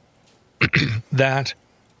that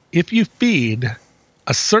if you feed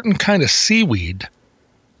a certain kind of seaweed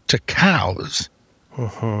to cows,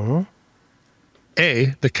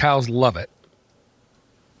 A, the cows love it,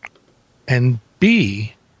 and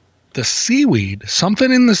B, the seaweed,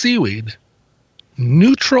 something in the seaweed,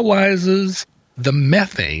 neutralizes the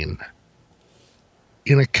methane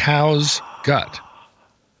in a cow's gut.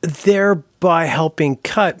 Thereby helping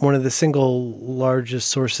cut one of the single largest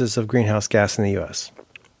sources of greenhouse gas in the U.S.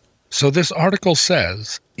 So this article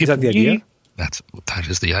says... Is that the idea? That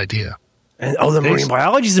is the idea. And the marine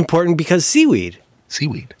biology is important because seaweed.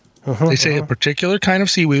 Seaweed. They say a particular kind of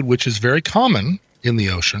seaweed, which is very common in the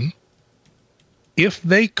ocean, if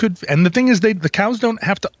they could... And the thing is, the cows don't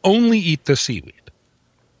have to only eat the seaweed.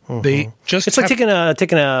 They just it's like taking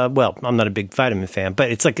a well, I'm not a big vitamin fan,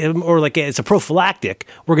 but it's like it's a prophylactic.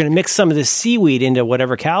 We're going to mix some of the seaweed into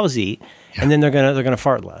whatever cows eat, and then they're going to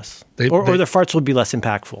fart less, or their farts will be less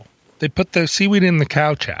impactful. They put the seaweed in the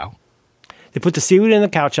cow chow. They put the seaweed in the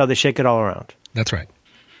cow chow. They shake it all around. That's right.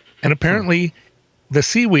 And apparently, the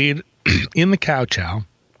seaweed in the cow chow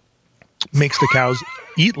makes the cows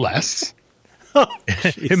eat less.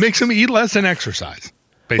 It makes them eat less and exercise.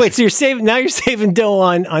 Basically. Wait, so you're saving dough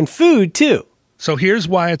on food too. So here's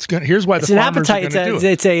why it's going. Here's why it's the an farmers appetite. Are do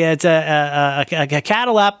it's a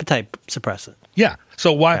cattle appetite suppressant. Yeah.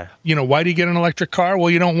 So why why do you get an electric car? Well,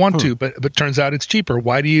 you don't want to, but turns out it's cheaper.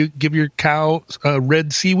 Why do you give your cow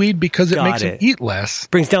red seaweed? Because it makes them eat less.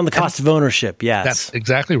 Brings down the cost of ownership. Yes, that's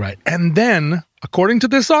exactly right. And then, according to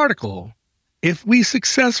this article, if we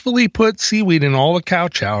successfully put seaweed in all the cow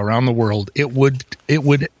chow around the world, it would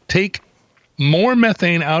take more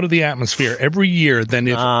methane out of the atmosphere every year than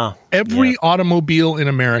if every automobile in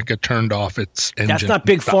America turned off its engine. That's not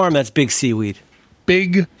big farm, that's big seaweed.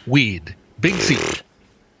 Big weed, big seaweed.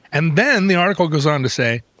 And then the article goes on to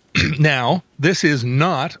say, now, this is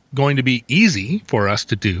not going to be easy for us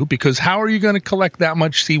to do, because how are you going to collect that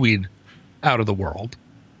much seaweed out of the world?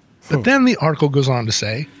 But then the article goes on to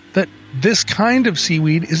say that this kind of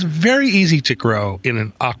seaweed is very easy to grow in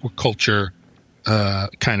an aquaculture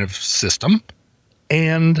kind of system,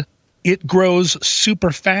 and it grows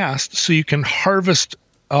super fast, so you can harvest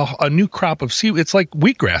a new crop of seaweed. It's like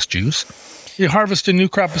wheatgrass juice. You harvest a new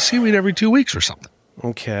crop of seaweed every 2 weeks or something.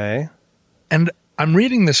 Okay. And I'm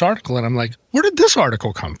reading this article and I'm like, where did this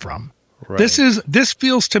article come from? Right. This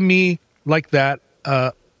feels to me like that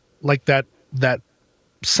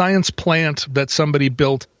science plant that somebody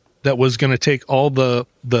built that was going to take all the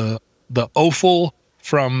offal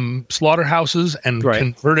from slaughterhouses and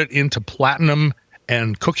convert it into platinum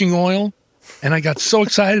and cooking oil. And I got so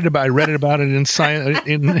excited I read about it in science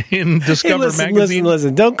in Discover magazine.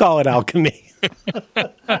 Listen, don't call it alchemy.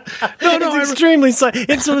 It's extremely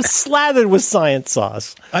it's slathered with science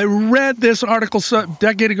sauce. I read this article a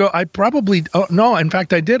decade ago. In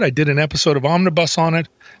fact, I did an episode of Omnibus on it.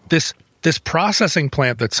 This processing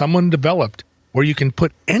plant that someone developed where you can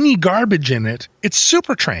put any garbage in it. It's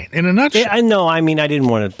SuperTrain in a nutshell. I know. I mean, I didn't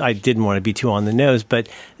want to be too on the nose, but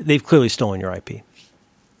they've clearly stolen your IP.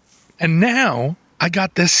 And now I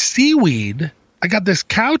got this seaweed. I got this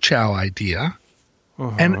cow chow idea.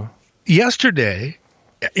 And yesterday,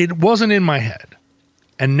 it wasn't in my head.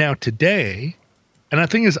 And now today, and the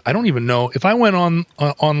thing is, I don't even know. If I went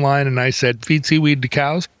online and I said, feed seaweed to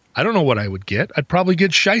cows, I don't know what I would get. I'd probably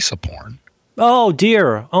get Scheisse porn. Oh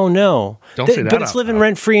dear! Oh no! Don't say that. But it's living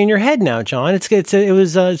rent free in your head now, John. It's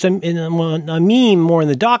a meme more in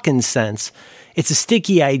the Dawkins sense. It's a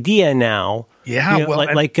sticky idea now. Yeah, you know,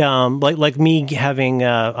 like me having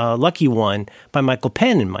 "Lucky One" by Michael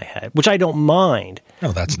Penn in my head, which I don't mind.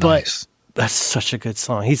 Oh, that's nice. That's such a good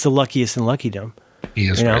song. He's the luckiest in Luckydom. He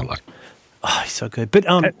is very lucky. Oh, he's so good. But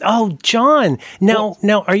John, now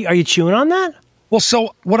are you chewing on that? Well,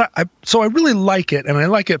 so I really like it, and I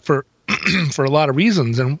like it for for a lot of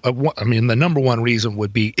reasons. And I mean, the number one reason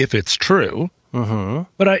would be if it's true. Mm-hmm.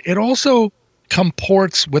 But it also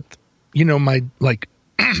comports with my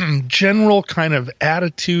general kind of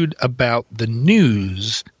attitude about the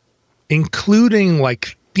news, including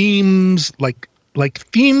themes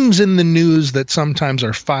themes in the news that sometimes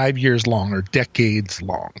are 5 years long or decades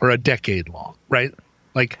long or a decade long, right?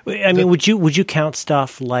 Like, I mean, would you count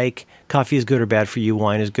stuff like coffee is good or bad for you,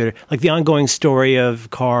 wine is good, like the ongoing story of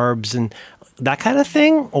carbs and that kind of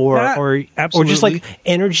thing, or just like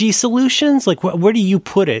energy solutions? Like, where do you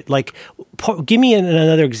put it? Like, give me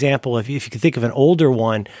another example if you could think of an older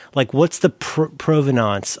one. Like, what's the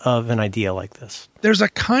provenance of an idea like this? There's a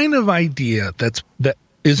kind of idea that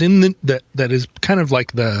is kind of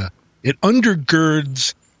like it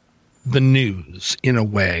undergirds the news in a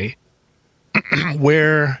way,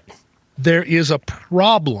 where there is a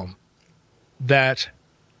problem that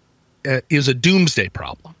is a doomsday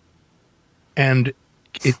problem, and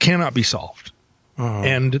it cannot be solved.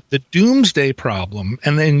 And the doomsday problem,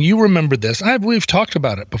 and then you remember this, we've talked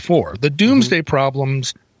about it before, the doomsday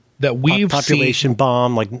problems that we've population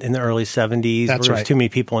bomb, like in the early 70s, that's where right. there's too many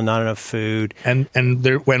people and not enough food. And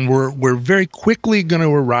when we're very quickly going to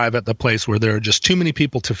arrive at the place where there are just too many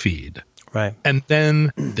people to feed. Right. And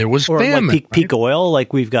then there was or famine. Like peak oil, my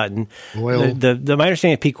understanding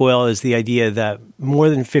of peak oil is the idea that more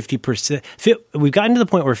than 50%, we've gotten to the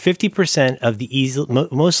point where 50% of the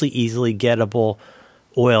mostly easily gettable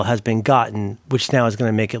oil has been gotten, which now is going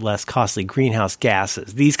to make it less costly. Greenhouse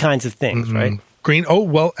gases, these kinds of things, right?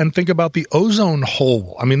 And think about the ozone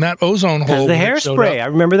hole. I mean, that ozone hole. The hairspray. I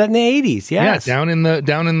remember that in the 80s. Yes. Yeah,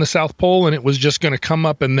 down in the South Pole, and it was just going to come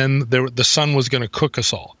up, and then the sun was going to cook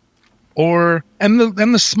us all. And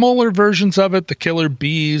the smaller versions of it, the killer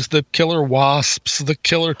bees, the killer wasps, the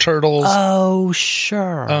killer turtles. Oh,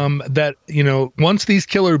 sure. That, once these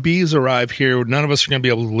killer bees arrive here, none of us are going to be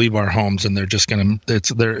able to leave our homes, and they're just going to,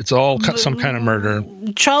 it's all some kind of murder.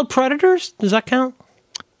 Child predators? Does that count?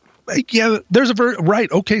 Yeah, there's right.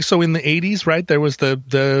 Okay, so in the 80s, right, there was the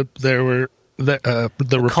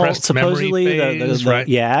repressed supposedly memory phase, right?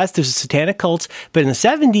 Yes, there's satanic cults, but in the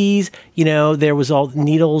 70s, there was all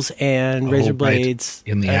needles and razor blades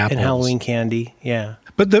in the apples. And Halloween candy. Yeah.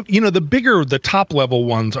 But the top level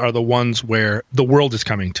ones are the ones where the world is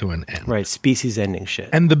coming to an end. Right, species ending shit.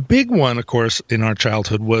 And the big one, of course, in our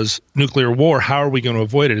childhood was nuclear war. How are we going to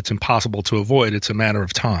avoid it? It's impossible to avoid. It's a matter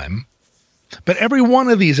of time. But every one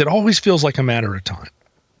of these, it always feels like a matter of time.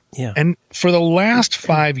 Yeah. And for the last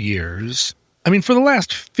 5 years, for the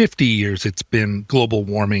last 50 years, it's been global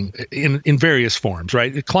warming in various forms,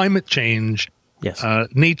 right? Climate change, yes,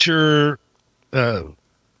 nature, we've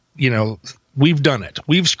done it.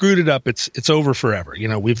 We've screwed it up. It's over forever.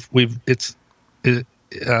 We've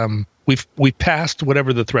passed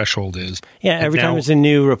whatever the threshold is. Yeah. Every time there's a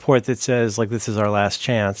new report that says like this is our last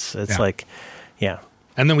chance, it's yeah.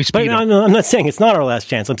 And then we speed up. I'm not saying it's not our last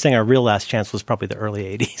chance. I'm saying our real last chance was probably the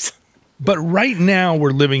early 80s. But right now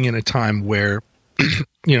we're living in a time where,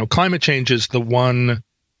 climate change is the one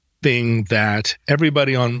thing that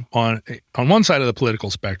everybody on one side of the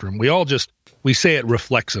political spectrum, we say it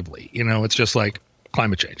reflexively. It's just like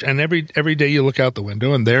climate change. And every day you look out the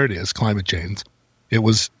window and there it is, climate change. It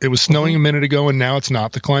was snowing a minute ago and now it's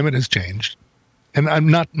not. The climate has changed. And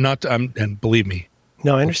and believe me.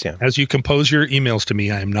 No, I understand. As you compose your emails to me,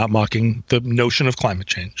 I am not mocking the notion of climate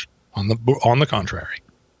change. On the contrary.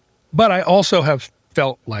 But I also have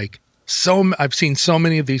felt like I've seen so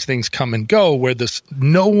many of these things come and go where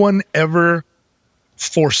no one ever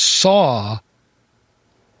foresaw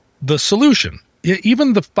the solution,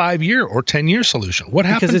 even the 5-year or 10-year solution. What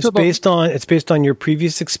happened? Because it's based on your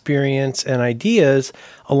previous experience and ideas,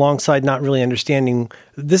 alongside not really understanding.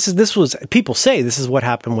 People say this is what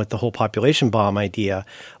happened with the whole population bomb idea,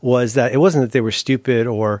 was that it wasn't that they were stupid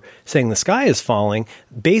or saying the sky is falling,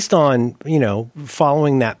 based on,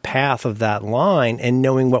 following that path of that line and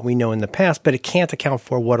knowing what we know in the past, but it can't account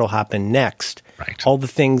for what'll happen next. Right. All the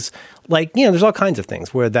things there's all kinds of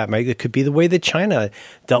things where it could be the way that China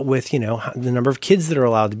dealt with, the number of kids that are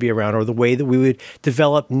allowed to be around, or the way that we would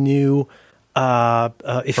develop new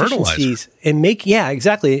efficiencies in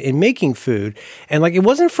making food. And it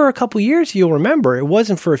wasn't for a couple years, you'll remember, it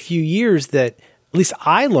wasn't for a few years that, at least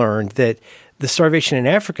I learned, that the starvation in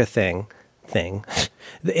Africa thing,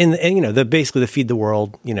 and basically the feed the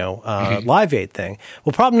world, Live Aid thing.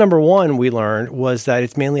 Well, problem number one we learned was that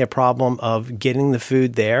it's mainly a problem of getting the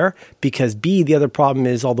food there, because the other problem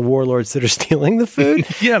is all the warlords that are stealing the food.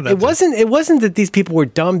 Yeah, it wasn't that these people were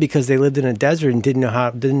dumb because they lived in a desert and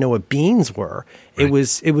didn't know what beans were. Right. It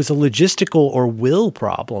was a logistical or will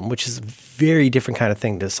problem, which is a very different kind of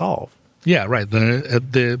thing to solve. Yeah, right.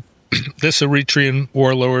 This Eritrean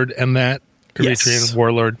warlord and that Eritrean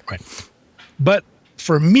warlord, right. But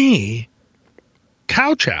for me,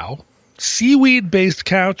 cow chow, seaweed-based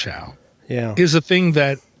cow chow, is a thing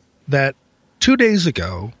that 2 days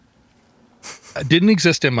ago didn't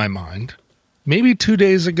exist in my mind, maybe 2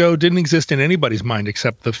 days ago didn't exist in anybody's mind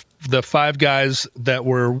except the five guys that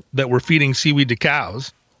were feeding seaweed to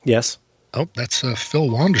cows. Yes. Oh, that's Phil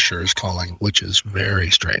Wandisher is calling, which is very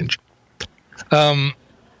strange. And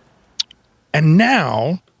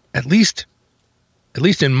now, at least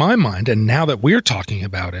in my mind, and now that we're talking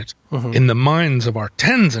about it, in the minds of our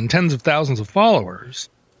tens and tens of thousands of followers,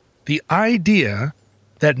 the idea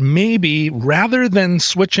that maybe rather than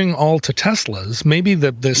switching all to Teslas, maybe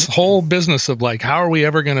this whole business of like, how are we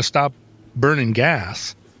ever going to stop burning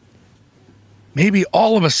gas? Maybe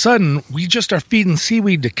all of a sudden we just are feeding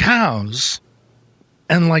seaweed to cows,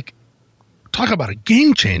 and like, talk about a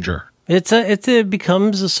game changer. It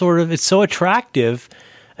becomes a sort of, it's so attractive.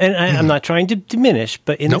 And I'm not trying to diminish,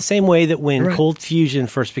 but in the same way that when cold fusion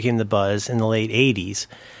first became the buzz in the late 80s,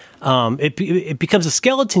 it becomes a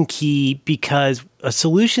skeleton key because a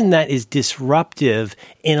solution that is disruptive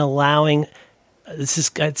in allowing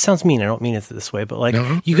it sounds mean. I don't mean it this way, but like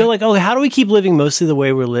you go like, oh, how do we keep living mostly the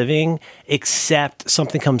way we're living, except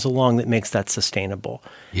something comes along that makes that sustainable?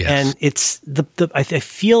 Yes. And it's I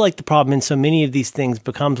feel like the problem in so many of these things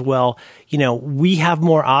becomes, well, we have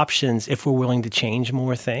more options if we're willing to change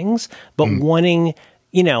more things, but wanting,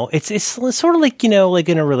 it's sort of like, like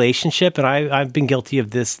in a relationship, and I've been guilty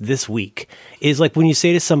of this week, is like when you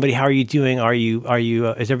say to somebody, how are you doing? Are you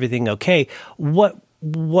is everything okay?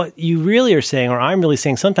 What you really are saying, or I'm really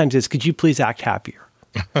saying sometimes, is could you please act happier?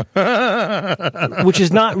 Which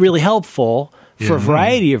is not really helpful for a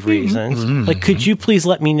variety of reasons. Like, could you please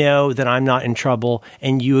let me know that I'm not in trouble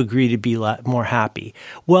and you agree to be more happy?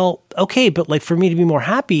 Well, okay, but like for me to be more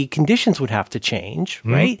happy, conditions would have to change,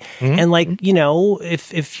 right? And like,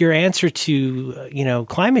 if your answer to,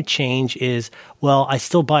 climate change is, well, I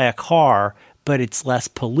still buy a car, but it's less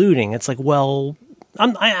polluting. It's like, well,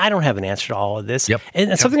 I don't have an answer to all of this. And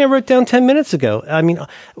it's something I wrote down 10 minutes ago. I mean,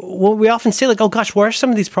 we often say like, oh gosh, why are some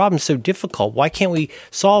of these problems so difficult? Why can't we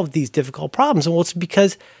solve these difficult problems? And well, it's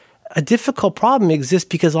because a difficult problem exists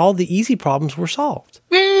because all the easy problems were solved.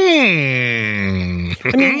 I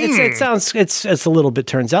mean, it's a little bit,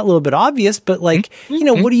 turns out a little bit obvious, but like,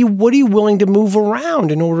 what are you willing to move around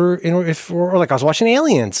in order or like I was watching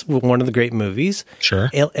Aliens, one of the great movies. Sure.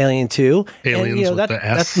 Alien 2. Aliens and, with the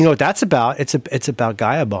S. That's, what that's about. It's about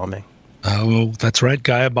Gaia bombing. Oh, that's right.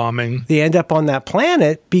 Gaia bombing. They end up on that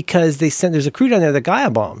planet because there's a crew down there that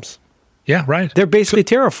Gaia bombs. Yeah, right. They're basically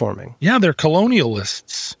terraforming. Yeah, they're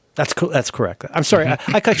colonialists. That's correct. I'm sorry,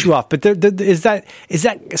 I cut you off, but is that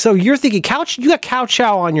so? You're thinking you got cow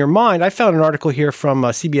chow on your mind. I found an article here from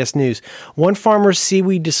CBS News. One farmer's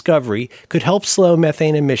seaweed discovery could help slow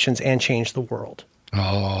methane emissions and change the world.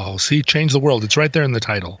 Oh, see, change the world. It's right there in the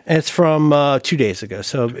title. And it's from 2 days ago,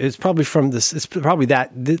 so it's probably from this. It's probably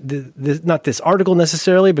that not this article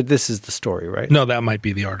necessarily, but this is the story, right? No, that might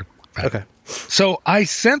be the article. Okay. So I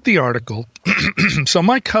sent the article. So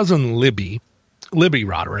my cousin Libby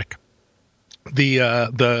Roderick, the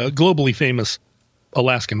globally famous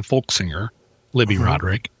Alaskan folk singer, Libby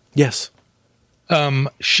Roderick. Yes.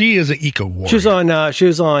 She is an eco warrior. She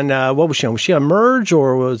was on. What was she on? Was she on Merge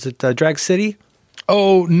or was it Drag City?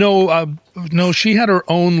 Oh no, no. She had her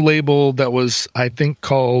own label that was, I think,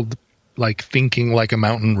 called like Thinking Like a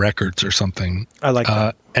Mountain Records or something. I like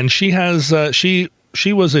that. And she has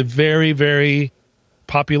she was a very, very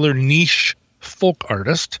popular niche folk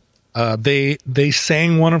artist. They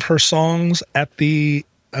sang one of her songs at the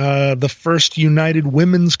first United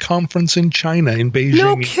Women's Conference in China in Beijing.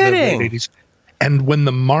 No kidding. In the late 80s. And when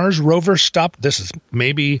the Mars rover stopped, this is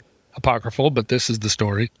maybe apocryphal, but this is the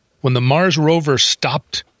story. When the Mars rover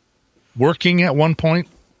stopped working at one point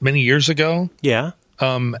many years ago,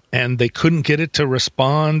 and they couldn't get it to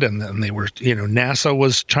respond, and then they were, NASA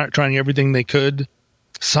was trying everything they could.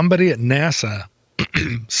 Somebody at NASA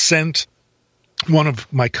sent one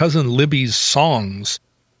of my cousin Libby's songs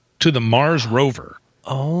to the Mars rover.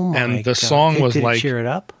 Oh my God. And the song was Did like, it cheer it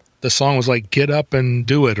up? The song was like, get up and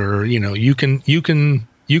do it, or, you can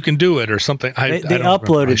do it, or something. They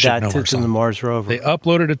uploaded that to the Mars rover. They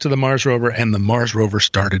uploaded it to the Mars rover, and the Mars rover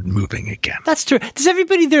started moving again. That's true. Does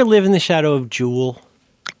everybody there live in the shadow of Jewel?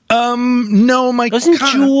 No, wasn't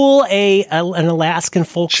Jewel an Alaskan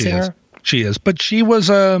folk singer? She is, but she was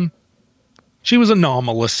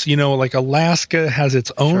anomalous. Like Alaska has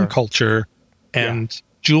its own culture, and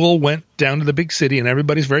Jewel went down to the big city, and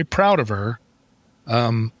everybody's very proud of her.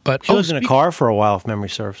 But she lived in a car for a while, if memory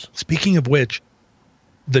serves. Speaking of which,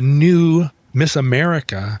 the new Miss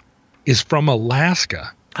America is from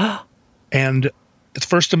Alaska, and it's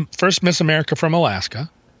first Miss America from Alaska.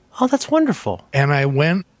 Oh, that's wonderful. And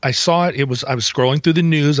I saw it. I was scrolling through the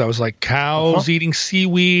news. I was like, cows eating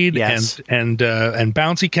seaweed and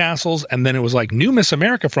bouncy castles. And then it was like new Miss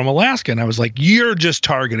America from Alaska. And I was like, you're just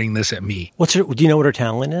targeting this at me. Do you know what her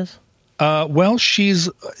talent is? Well,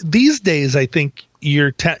 these days, I think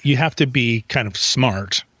you have to be kind of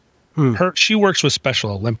smart. She works with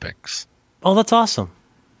Special Olympics. Oh, that's awesome.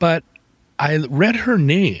 But I read her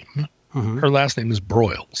name. Her last name is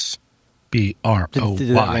Broyles. Broyles.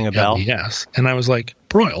 Did that ring a bell? Yes. And I was like,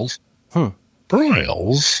 Broyles?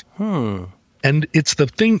 Broyles? And it's the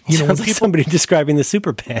thing, Sounds like somebody describing the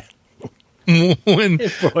super pan.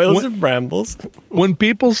 Broyles and brambles. When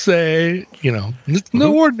people say, it's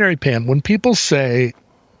no ordinary pan. When people say,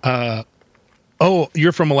 oh,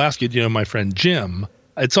 you're from Alaska, my friend Jim,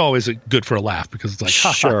 it's always good for a laugh because it's like,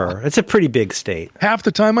 sure. It's a pretty big state. Half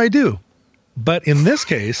the time I do. But in this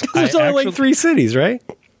case, there's only like 3 cities, right?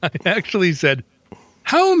 I actually said,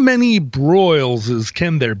 how many broils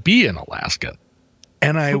can there be in Alaska?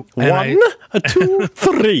 And One, 2,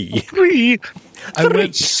 3. 3. I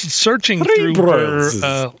went searching through her,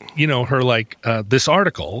 her this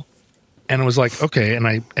article, and I was like, okay, and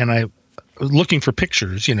I was looking for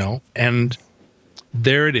pictures, and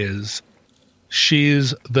there it is.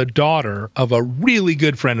 She's the daughter of a really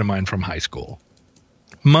good friend of mine from high school.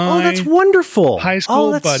 That's wonderful. High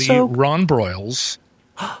school buddy, Ron Broyles,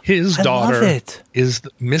 his daughter is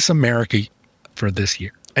Miss America for this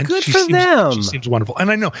year. And good for them. She seems wonderful.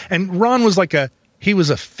 And I know. And Ron was he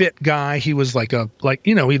was a fit guy. He was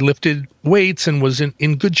he lifted weights and was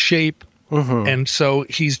in good shape. And so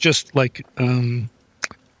he's just I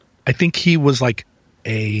think he was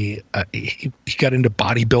he got into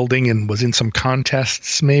bodybuilding and was in some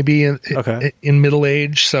contests maybe in middle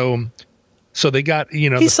age. So they got,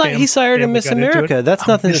 he sired a Miss America. That's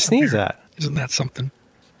nothing to sneeze at. Isn't that something?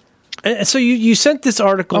 And so you sent this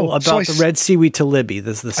article about the red seaweed to Libby.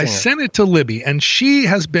 This is the singer. I sent it to Libby, and she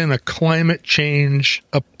has been a climate change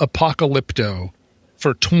apocalypto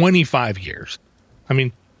for 25 years. I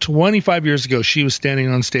mean, 25 years ago, she was standing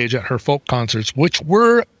on stage at her folk concerts, which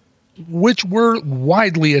were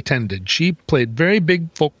widely attended. She played very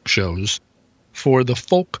big folk shows for the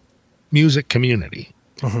folk music community.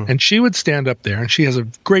 And she would stand up there, and she has a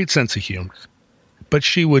great sense of humor. But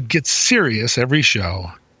she would get serious every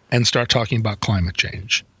show and start talking about climate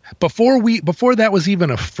change. Before that was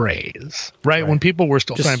even a phrase, right? When people were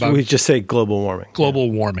still talking about... We just say global warming.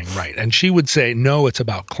 Global warming, right. And she would say, no, it's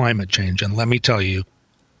about climate change. And let me tell you...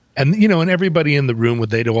 And, and everybody in the room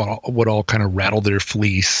would all kind of rattle their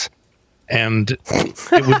fleece. And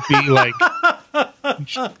it would be like...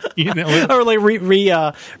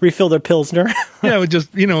 or refill their Pilsner. Yeah, it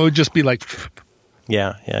would just be like...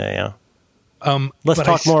 Yeah. Let's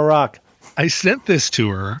talk more rock. I sent this to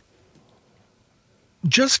her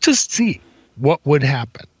just to see what would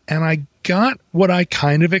happen. And I got what I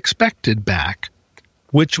kind of expected back,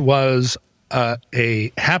 which was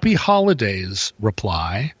a happy holidays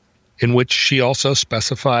reply, in which she also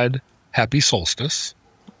specified happy solstice.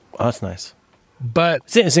 Oh, that's nice. But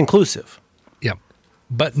it's inclusive. Yeah.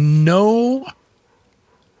 But no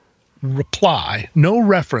reply, no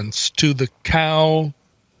reference to the cow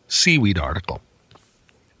seaweed article.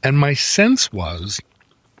 And my sense was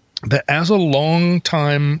that as a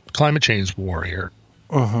long-time climate change warrior,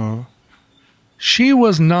 she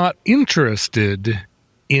was not interested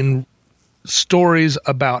in stories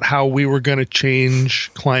about how we were going to change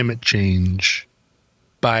climate change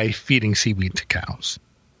by feeding seaweed to cows.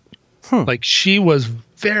 She was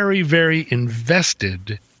very, very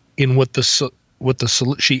invested in what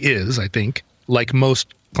she is, I think, like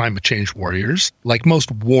most climate change warriors, like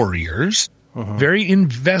most warriors, very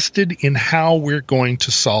invested in how we're going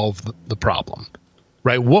to solve the problem,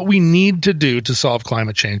 right? What we need to do to solve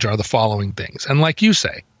climate change are the following things. And like you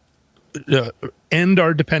say, end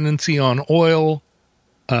our dependency on oil,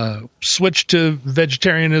 switch to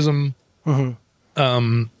vegetarianism, but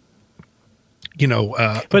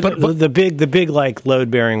the big like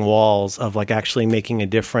load bearing walls of like actually making a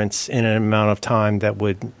difference in an amount of time that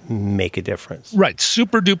would make a difference. Right.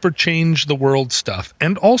 Super duper change the world stuff.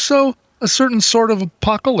 And also a certain sort of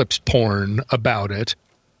apocalypse porn about it.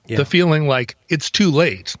 Yeah. The feeling like it's too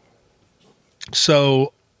late.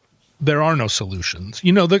 So there are no solutions.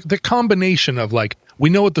 The combination of like,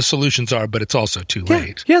 we know what the solutions are, but it's also too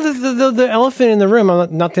late. Yeah, the elephant in the room,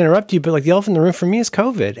 I'm not to interrupt you, but like the elephant in the room for me is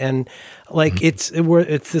COVID. And like it's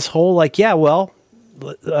this whole like,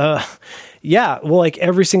 like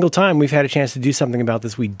every single time we've had a chance to do something about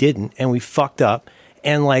this, we didn't, and we fucked up.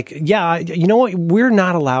 And like, you know what? We're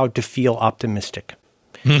not allowed to feel optimistic.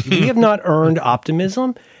 We have not earned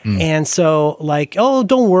optimism. And so, like, oh,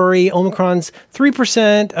 don't worry, Omicron's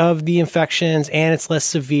 3% of the infections and it's less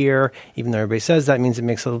severe. Even though everybody says that means it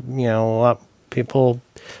makes a lot people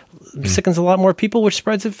sickens a lot more people, which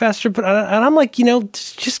spreads it faster. But and I'm like,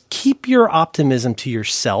 just keep your optimism to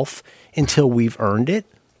yourself until we've earned it.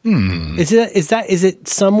 Is it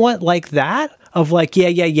somewhat like that? Of like,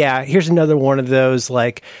 yeah, here's another one of those,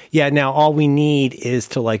 like, yeah, now all we need is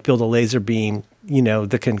to like build a laser beam,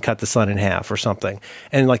 that can cut the sun in half or something.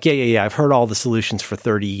 And like, yeah, I've heard all the solutions for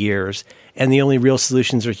 30 years, and the only real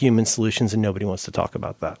solutions are human solutions, and nobody wants to talk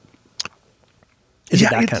about that. Is it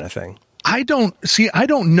that kind of thing? I don't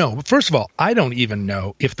know. First of all, I don't even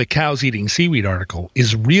know if the cows eating seaweed article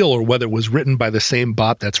is real or whether it was written by the same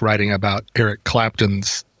bot that's writing about Eric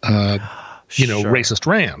Clapton's, racist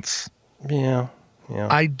rants. Yeah.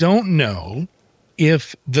 I don't know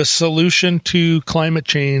if the solution to climate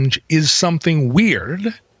change is something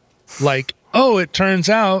weird, like, oh, it turns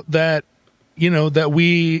out that,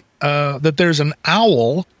 that there's an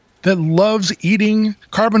owl that loves eating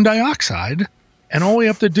carbon dioxide, and all we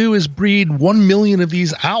have to do is breed 1 million of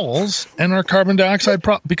these owls, and our carbon dioxide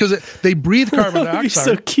because they breathe carbon dioxide.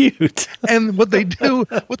 So cute. And what they do,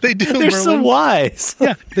 they're Merlin, so wise.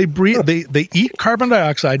 Yeah, they eat carbon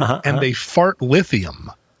dioxide and they fart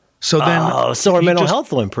lithium. So then, so our mental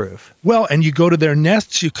health will improve. Well, and you go to their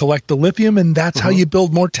nests, you collect the lithium, and that's how you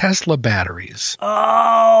build more Tesla batteries.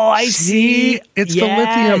 Oh, I see. It's the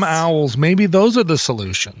lithium owls. Maybe those are the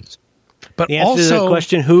solutions. But the answer to the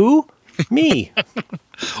question, who? Me.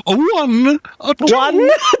 A one, a two. 1,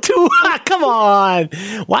 2. Come on.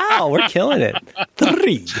 Wow, we're killing it.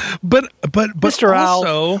 3. But Mr.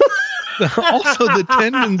 also, also the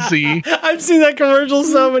tendency. I've seen that commercial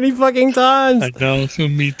so many fucking times. I know, so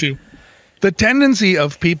me too. The tendency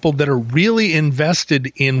of people that are really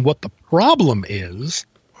invested in what the problem is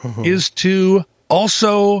to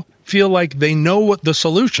also feel like they know what the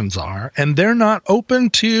solutions are, and they're not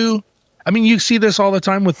open to. I mean, you see this all the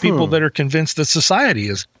time with people that are convinced that society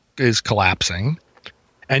is collapsing.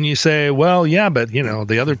 And you say, well, yeah, but,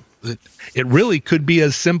 it really could be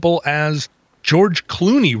as simple as George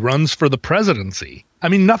Clooney runs for the presidency. I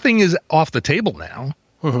mean, nothing is off the table now.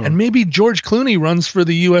 And maybe George Clooney runs for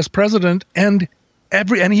the U.S. president, and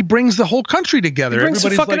he brings the whole country together. He brings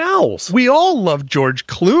the fucking owls. We all love George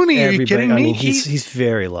Clooney. Are you kidding me? I mean, he's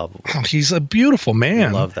very lovable. He's a beautiful man.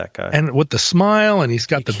 I love that guy. And with the smile, and he's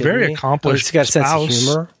got the very accomplished he's got a sense spouse. of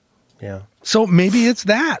humor. Yeah. So maybe it's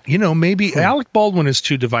that. Maybe Alec Baldwin is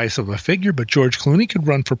too divisive a figure, but George Clooney could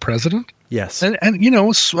run for president. Yes. And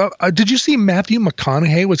did you see Matthew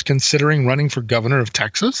McConaughey was considering running for governor of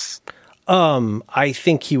Texas? I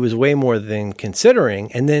think he was way more than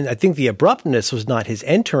considering. And then I think the abruptness was not his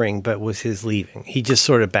entering, but was his leaving. He just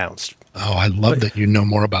sort of bounced. Oh, I love that you know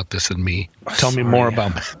more about this than me. Tell me more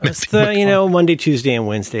about It's the, Monday, Tuesday, and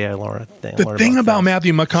Wednesday I learned the thing about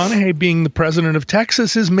Matthew McConaughey being the president of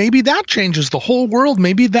Texas is maybe that changes the whole world.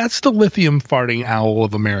 Maybe that's the lithium farting owl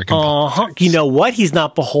of American politics. You know what? He's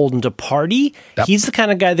not beholden to party. Yep. He's the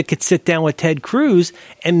kind of guy that could sit down with Ted Cruz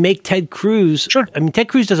and make Ted Cruz. Sure. I mean, Ted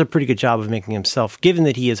Cruz does a pretty good job of making himself, given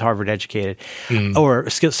that he is Harvard educated or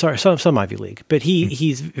some Ivy League, but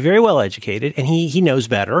he's very well educated and he knows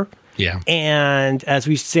better. Yeah. And as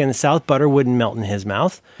we say in the South, butter wouldn't melt in his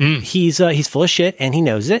mouth. He's full of shit and he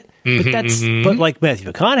knows it. But like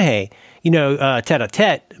Matthew McConaughey,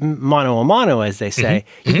 tete-a-tete, mano a mano, as they say.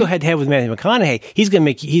 You go head to head with Matthew McConaughey, he's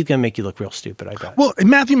gonna make you look real stupid, I bet. Well,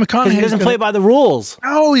 Matthew McConaughey he doesn't play by the rules.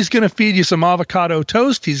 Oh, he's gonna feed you some avocado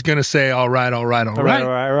toast. He's gonna say, all right.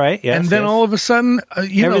 Yes, and then all of a sudden,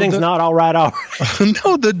 everything's not all right.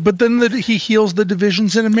 No, but then he heals the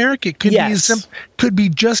divisions in America. It could be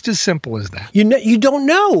just as simple as that. You don't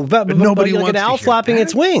know, but nobody like wants an owl to flapping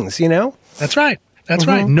its wings. That's right. That's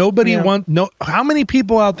right. Nobody how many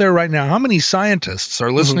people out there right now, how many scientists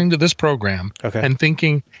are listening to this program and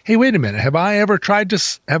thinking, hey, wait a minute, have I ever tried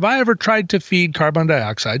to feed carbon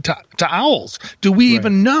dioxide to owls? Do we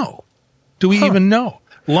even know? Even know?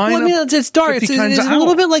 It's dark. It's a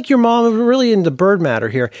little bit like your mom really into bird matter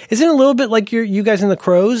here. Isn't it a little bit like you guys in the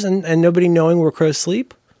crows and nobody knowing where crows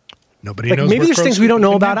sleep? Nobody knows. Maybe there's things we don't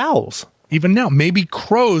know about owls. Even now, maybe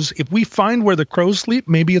crows. If we find where the crows sleep,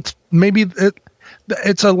 maybe it's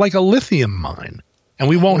like a lithium mine, and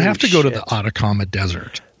we won't have to go to the Atacama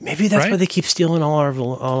Desert. Maybe that's why they keep stealing all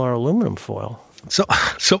our aluminum foil. So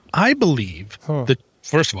I believe that,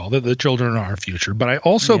 first of all, that the children are our future, but I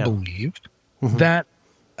also believe that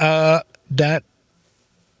that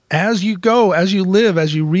as you live,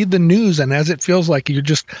 as you read the news, and as it feels like you're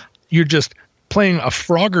just playing a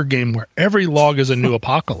Frogger game where every log is a new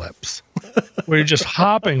apocalypse, where you're just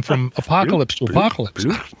hopping from apocalypse to apocalypse.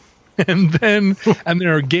 And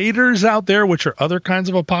there are gators out there, which are other kinds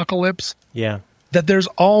of apocalypse. Yeah. That there's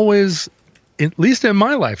always, at least in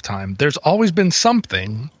my lifetime, there's always been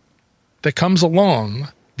something that comes along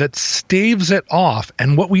that staves it off.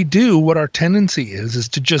 And what our tendency is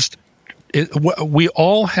to just, we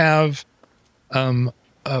all have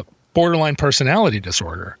a borderline personality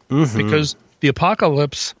disorder, because the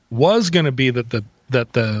apocalypse was going to be that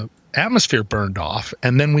the atmosphere burned off,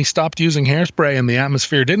 and then we stopped using hairspray and the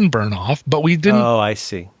atmosphere didn't burn off, but we didn't. Oh, I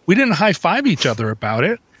see. We didn't high five each other about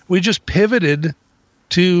it. We just pivoted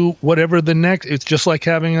to whatever the next. It's just like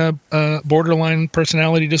having a borderline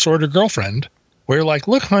personality disorder girlfriend, where you're like,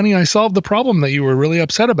 "Look, honey, I solved the problem that you were really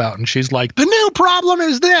upset about," and she's like, "The new problem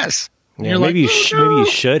is this." And yeah, maybe you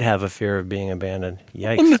should have a fear of being abandoned.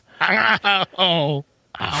 Yikes! Oh,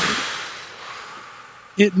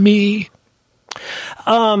 it me.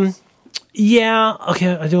 Yeah.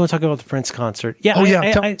 Okay. I do want to talk about the Prince concert. Yeah. Oh,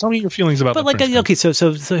 yeah. Tell me your feelings about. But the Prince okay.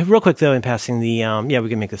 So real quick though, in passing, we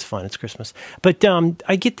can make this fun. It's Christmas. But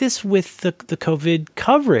I get this with the COVID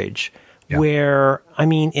coverage, where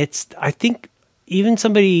I think even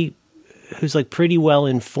somebody who's like pretty well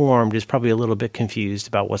informed is probably a little bit confused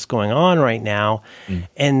about what's going on right now,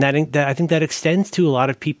 and that I think that extends to a lot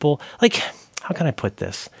of people. Like, how can I put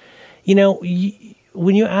this?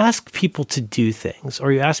 When you ask people to do things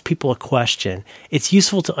or you ask people a question, it's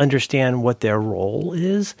useful to understand what their role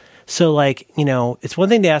is. So it's one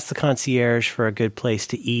thing to ask the concierge for a good place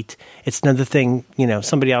to eat. It's another thing,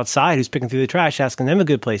 somebody outside who's picking through the trash, asking them a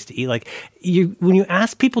good place to eat. When you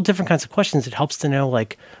ask people different kinds of questions, it helps to know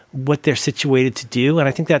what they're situated to do. And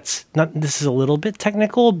I think this is a little bit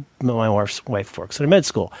technical, but my wife works at a med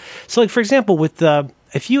school. So for example,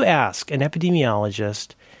 if you ask an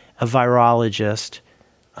epidemiologist, a virologist,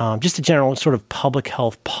 just a general sort of public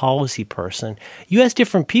health policy person, you ask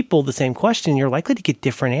different people the same question, you're likely to get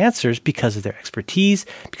different answers because of their expertise,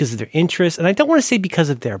 because of their interests. And I don't want to say because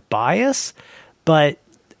of their bias, but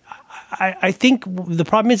I think the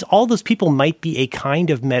problem is all those people might be a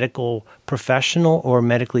kind of medical professional or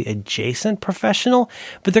medically adjacent professional,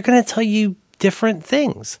 but they're going to tell you different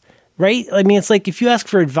things. Right? It's like if you ask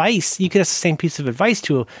for advice, you could ask the same piece of advice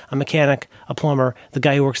to a mechanic, a plumber, the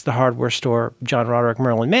guy who works at the hardware store, John Roderick,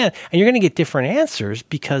 Merlin Mann, and you're going to get different answers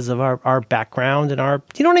because of our background and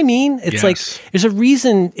do you know what I mean? It's like there's a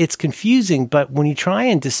reason it's confusing, but when you try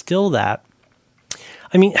and distill that,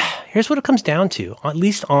 here's what it comes down to, at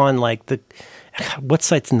least on what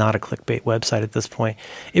site's not a clickbait website at this point?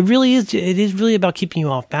 It is really about keeping you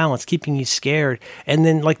off balance, keeping you scared. And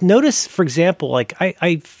then notice, for example,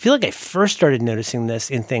 I feel like I first started noticing this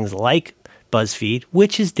in things like BuzzFeed,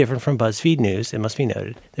 which is different from BuzzFeed News. It must be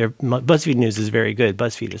noted. BuzzFeed News is very good.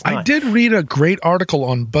 BuzzFeed is not. I did read a great article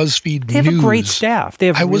on BuzzFeed News. They have a great staff.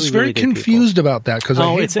 I was very confused about that because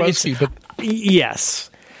I hate BuzzFeed. Yes,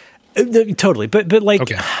 totally. But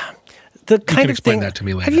okay. The kind of thing. That to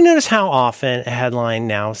me later. Have you noticed how often a headline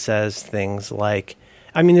now says things like,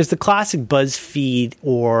 there's the classic BuzzFeed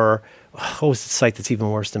or what was the site that's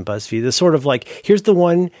even worse than BuzzFeed? The sort of here's the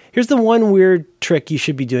one weird trick you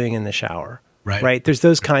should be doing in the shower. Right? There's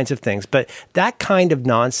those kinds of things. But that kind of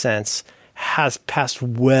nonsense has passed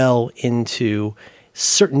well into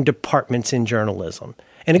certain departments in journalism.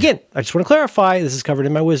 And again, I just want to clarify, this is covered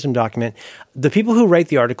in my wisdom document. The people who write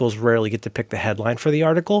the articles rarely get to pick the headline for the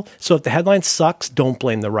article. So if the headline sucks, don't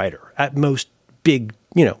blame the writer at most big,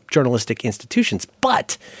 journalistic institutions.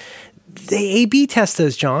 But they A/B test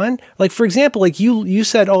those, John. For example, you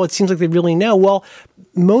said, it seems like they really know. Well,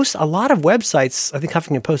 a lot of websites, I think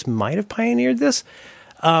Huffington Post might have pioneered this,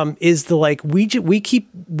 is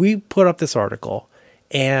we put up this article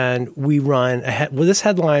and we run this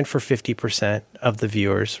headline for 50% of the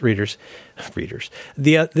readers,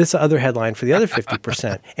 this other headline for the other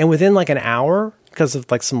 50%. And within an hour, because of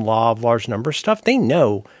some law of large number stuff, they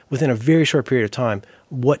know within a very short period of time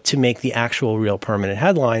what to make the actual real permanent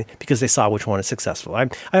headline because they saw which one is successful. I'm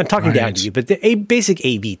talking down to you, but the basic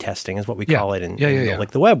A/B testing is what we call it in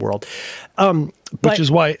the web world. Which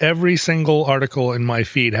is why every single article in my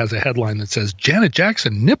feed has a headline that says Janet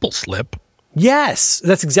Jackson nipple slip. Yes,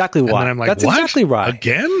 that's exactly why. And then I'm like, that's what? Exactly right.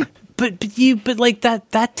 Again? But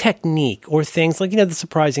that technique or things the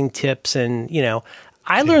surprising tips and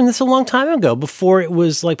I learned this a long time ago before it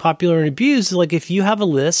was popular and abused. If you have a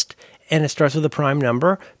list and it starts with a prime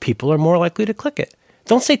number, people are more likely to click it.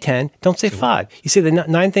 Don't say 10, don't say 5. You say the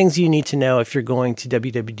 9 things you need to know if you're going to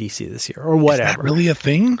WWDC this year or whatever. Is that really a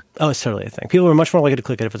thing? Oh, it's totally a thing. People are much more likely to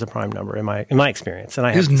click it if it's a prime number in my experience.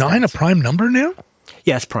 And is 9 a prime number now?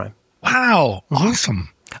 Yeah, it's prime. Wow. Awesome.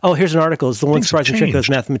 Oh, here's an article. It's the one surprising trick those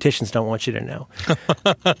mathematicians don't want you to know.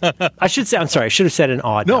 I should have said an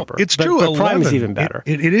odd number. No, it's true. But prime is even better.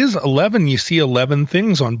 It is 11. You see 11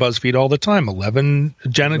 things on BuzzFeed all the time. 11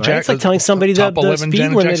 Janet Jackson. It's like telling somebody the speed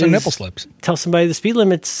Janet limit Jackson is, nipple slips. Tell somebody the speed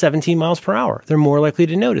limit's 17 miles per hour. They're more likely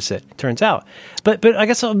to notice it, turns out. But I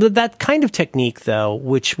guess that kind of technique, though,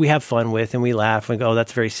 which we have fun with and we laugh and go, oh,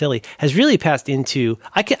 that's very silly, has really passed into,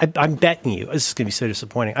 I'm betting you, this is going to be so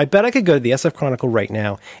disappointing. I bet I could go to the SF Chronicle right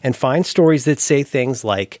now and find stories that say things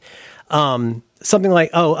like, something like,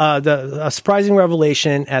 a surprising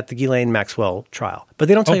revelation at the Ghislaine Maxwell trial. But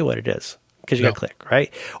they don't tell you what it is because you got to click,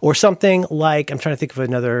 right? Or something like, I'm trying to think of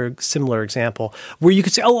another similar example where you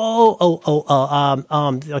could say, like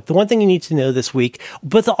the one thing you need to know this week,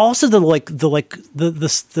 but also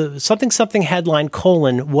the something headline :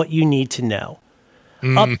 what you need to know.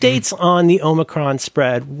 Updates on the Omicron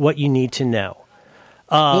spread, what you need to know.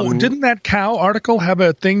 Didn't that cow article have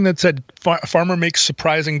a thing that said farmer makes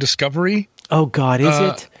surprising discovery? Oh God, is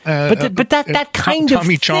it? But that kind of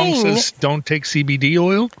Tommy thing. Chong says don't take CBD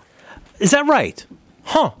oil. Is that right?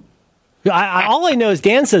 Huh. All I know is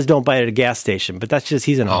Dan says don't buy it at a gas station, but that's just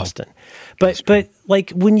he's in Austin. But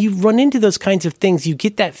like when you run into those kinds of things, you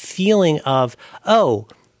get that feeling of, oh,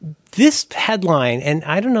 this headline, and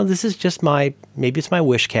I don't know, this is just maybe it's my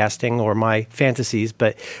wish casting or my fantasies,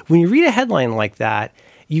 but when you read a headline like that,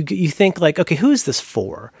 you think like, okay, who is this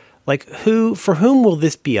for? Like for whom will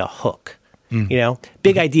this be a hook? You know,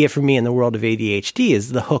 big idea for me in the world of ADHD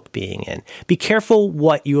is the hook being in. Be careful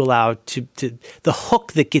what you allow to the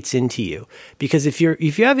hook that gets into you, because if you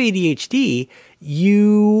have ADHD,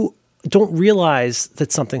 you don't realize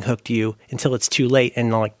that something hooked you until it's too late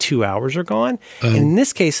and like 2 hours are gone. And in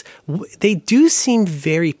this case, they do seem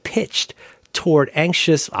very pitched toward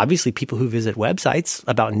anxious, obviously people who visit websites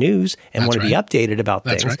about news and want to be updated about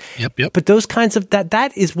things. Right. Yep. But those kinds of,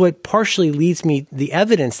 that is what partially leads me, the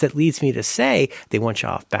evidence that leads me to say they want you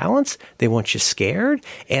off balance, they want you scared,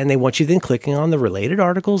 and they want you then clicking on the related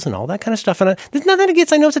articles and all that kind of stuff. And there's nothing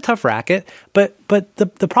against, I know it's a tough racket, but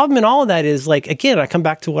the problem in all of that is like, again, I come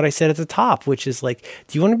back to what I said at the top, which is like,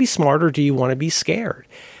 do you want to be smart or do you want to be scared?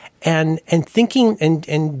 And thinking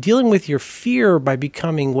and dealing with your fear by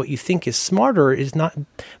becoming what you think is smarter is not,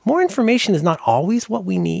 more information is not always what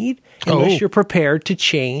we need unless you're prepared to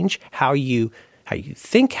change how you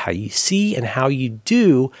think, how you see, and how you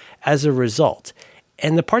do as a result.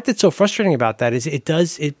 And the part that's so frustrating about that is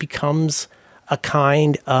it becomes a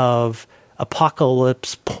kind of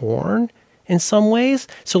apocalypse porn in some ways.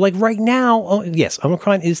 So like right now, yes,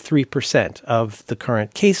 Omicron is 3% of the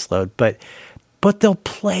current caseload, but they'll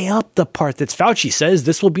play up the part that's Fauci says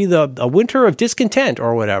this will be a winter of discontent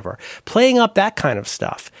or whatever, playing up that kind of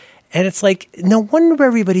stuff. And it's like, no wonder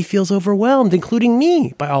everybody feels overwhelmed, including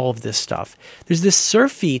me, by all of this stuff. There's this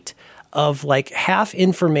surfeit of like half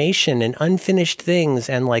information and unfinished things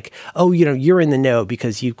and like, oh, you know, you're in the know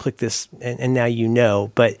because you click this and now you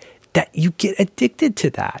know, but that you get addicted to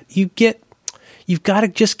that. You've got to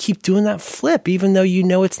just keep doing that flip, even though you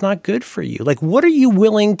know it's not good for you. Like, what are you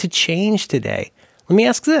willing to change today? Let me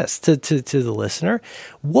ask this to the listener.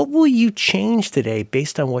 What will you change today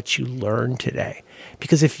based on what you learned today?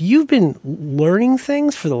 Because if you've been learning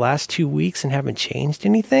things for the last 2 weeks and haven't changed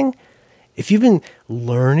anything, if you've been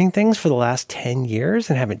learning things for the last 10 years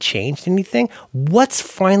and haven't changed anything, what's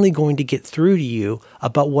finally going to get through to you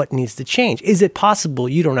about what needs to change? Is it possible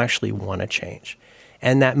you don't actually want to change?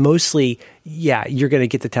 And that mostly, yeah, you're going to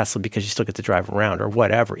get the Tesla because you still get to drive around or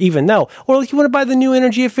whatever, even though, or like you want to buy the new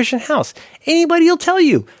energy efficient house. Anybody will tell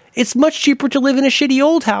you it's much cheaper to live in a shitty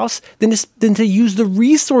old house than to use the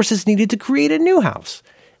resources needed to create a new house.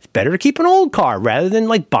 It's better to keep an old car rather than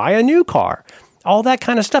like buy a new car, all that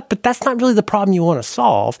kind of stuff. But that's not really the problem you want to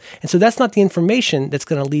solve. And so that's not the information that's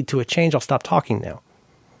going to lead to a change. I'll stop talking now.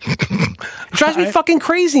 It drives me fucking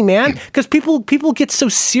crazy, man, because people get so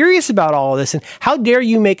serious about all of this. And how dare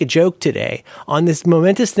you make a joke today on this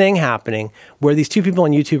momentous thing happening where these two people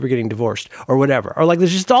on YouTube are getting divorced or whatever. Or like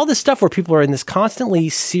there's just all this stuff where people are in this constantly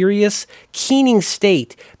serious, keening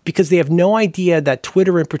state because they have no idea that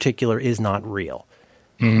Twitter in particular is not real.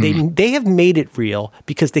 They have made it real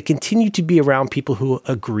because they continue to be around people who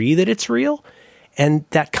agree that it's real. And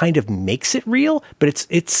that kind of makes it real, but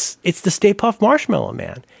it's the Stay Puft Marshmallow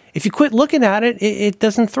Man. If you quit looking at it, it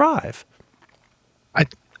doesn't thrive. I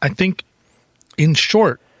think, in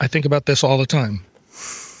short, I think about this all the time.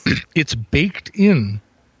 It's baked in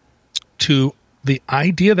to the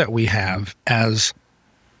idea that we have as,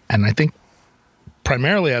 and I think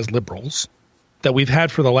primarily as liberals, that we've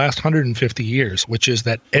had for the last 150 years, which is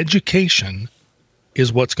that education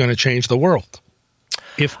is what's going to change the world.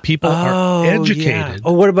 if people are educated. Yeah.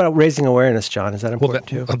 Oh, what about raising awareness, John? Is that important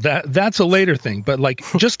too? That's a later thing, but like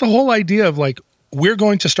just the whole idea of like we're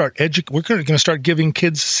going to start giving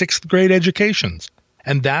kids 6th grade educations,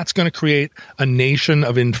 and that's going to create a nation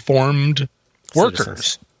of informed workers,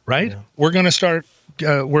 citizens. Right? Yeah. We're going to start.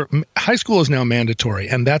 High school is now mandatory,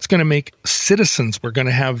 and that's going to make citizens. We're going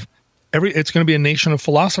to have it's going to be a nation of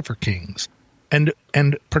philosopher kings, and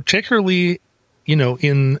particularly,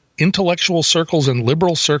 in intellectual circles and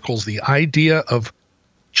liberal circles, the idea of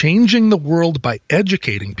changing the world by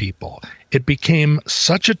educating people, it became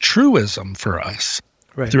such a truism for us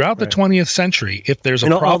throughout the 20th century. If there's a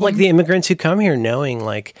problem, all like the immigrants who come here knowing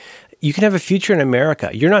like you can have a future in America.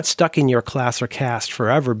 You're not stuck in your class or caste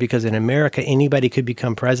forever, because in America anybody could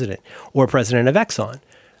become president or president of Exxon.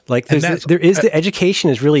 Like the education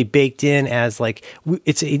is really baked in as like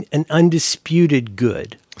it's an undisputed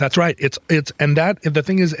good. That's right. The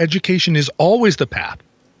thing is, education is always the path.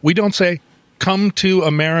 We don't say come to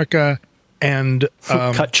America and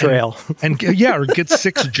cut trail or get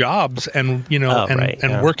 6 jobs and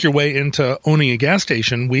work your way into owning a gas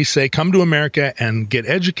station. We say come to America and get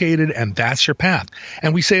educated, and that's your path.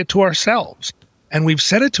 And we say it to ourselves, and we've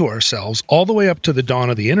said it to ourselves all the way up to the dawn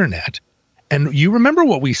of the internet. And you remember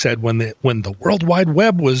what we said when the World Wide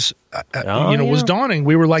Web was was dawning.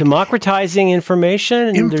 We were like democratizing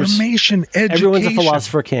information, education. Everyone's a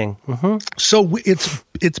philosopher king. Mm-hmm. So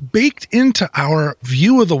it's baked into our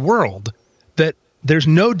view of the world that there's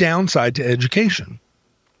no downside to education.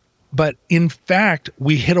 But in fact,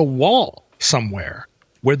 we hit a wall somewhere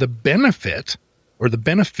where the benefit or the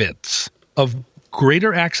benefits of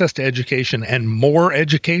greater access to education and more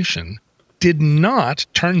education did not,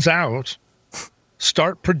 turns out,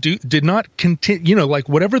 did not continue, like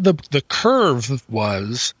whatever the curve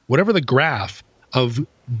was, whatever the graph of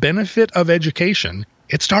benefit of education,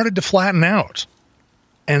 it started to flatten out.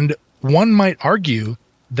 And one might argue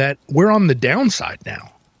that we're on the downside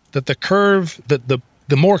now, that the curve, that the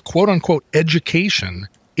more quote unquote education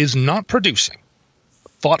is not producing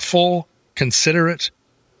thoughtful, considerate,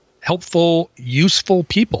 helpful, useful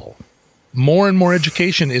people. More and more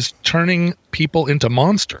education is turning people into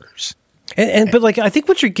monsters. But like, I think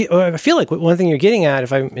I feel like one thing you're getting at,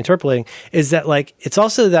 if I'm interpolating, is that like, it's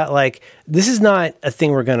also that like, this is not a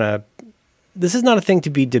thing to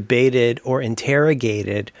be debated or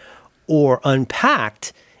interrogated or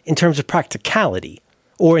unpacked in terms of practicality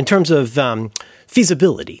or in terms of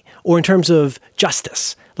feasibility or in terms of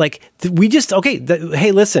justice. Like we just,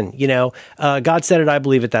 hey, listen, God said it, I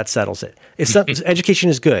believe it, that settles it. Education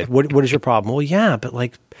is good. What is your problem? Well, yeah, but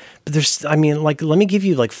there's, let me give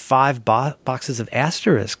you like 5 boxes of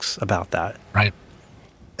asterisks about that. Right.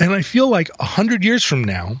 And I feel like 100 years from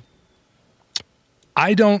now,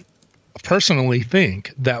 I don't personally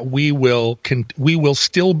think that we will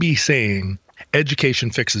still be saying education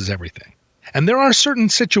fixes everything. And there are certain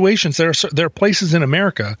situations, there are places in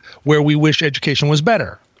America where we wish education was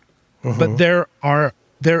better. Mm-hmm. But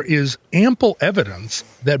there is ample evidence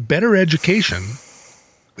that better education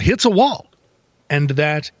hits a wall, and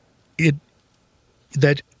that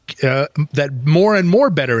more and more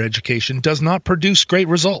better education does not produce great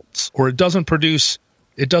results, or it doesn't produce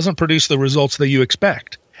the results that you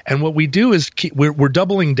expect. And what we do is we're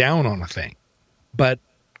doubling down on a thing. But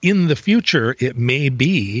in the future, it may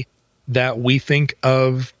be that we think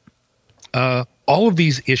of all of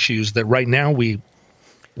these issues that right now we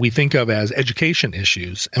think of as education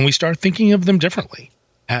issues, and we start thinking of them differently.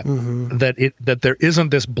 That there isn't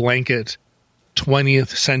this blanket 20th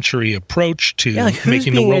century approach to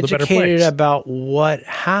making the world a better place. Who's being educated about what,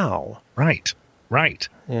 how? Right.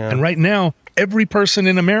 Yeah. And right now, every person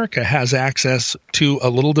in America has access to a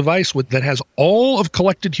little device that has all of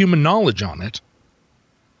collected human knowledge on it,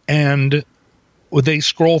 and they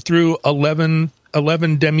scroll through 11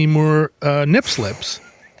 Demi Moore nip slips.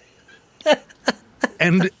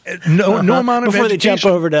 And no amount of before education. They jump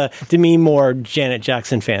over to Demi Moore, Janet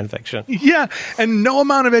Jackson fan fiction. Yeah, and no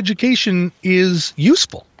amount of education is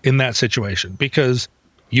useful in that situation, because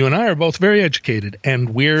you and I are both very educated,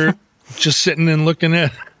 and we're just sitting and looking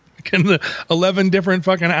at the 11 different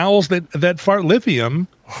fucking owls that fart lithium,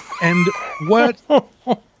 and what.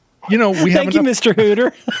 We Thank you, Mr.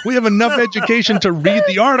 Hooter. We have enough education to read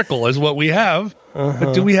the article, is what we have.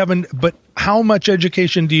 But do we have but how much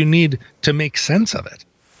education do you need to make sense of it?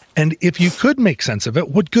 And if you could make sense of it,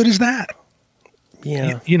 what good is that?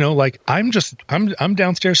 Yeah. I'm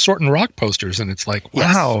downstairs sorting rock posters, and it's like,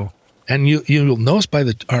 wow. Yes. And you'll notice by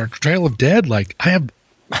our trail of dead, like I have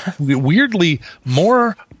weirdly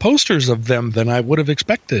more posters of them than I would have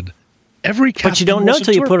expected. But you don't know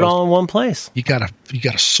until you put it all in one place. You gotta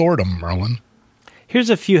sort them, Merlin. Here's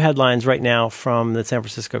a few headlines right now from the San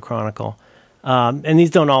Francisco Chronicle. And these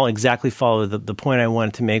don't all exactly follow the point I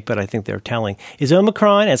wanted to make, but I think they're telling. Is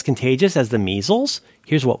Omicron as contagious as the measles?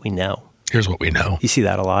 Here's what we know. Here's what we know. You see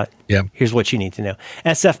that a lot? Yeah. Here's what you need to know.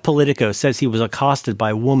 SF Politico says he was accosted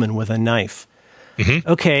by a woman with a knife. Mm-hmm.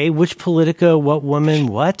 Okay, which Politico, what woman,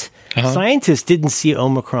 what? Uh-huh. Scientists didn't see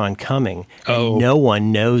Omicron coming, and no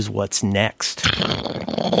one knows what's next.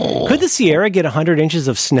 Could the Sierra get 100 inches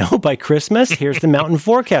of snow by Christmas? Here's the mountain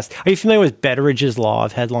forecast. Are you familiar with Betteridge's Law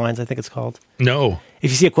of Headlines, I think it's called? No.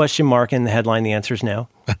 If you see a question mark in the headline, the answer is no.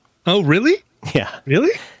 Oh, really? Yeah.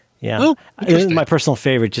 Really? Yeah. Oh, this is my personal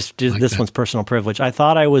favorite, just this one's personal privilege. I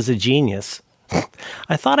thought I was a genius.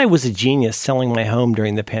 I thought I was a genius selling my home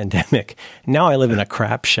during the pandemic. Now I live in a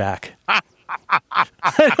crap shack.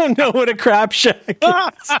 I don't know what a crap shack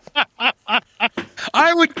is.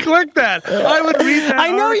 I would click that. I would read that.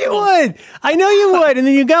 I know you would. I know you would. And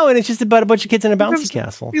then you go, and it's just about a bunch of kids in a bouncy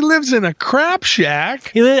castle. He lives in a crap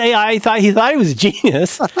shack. I thought he was a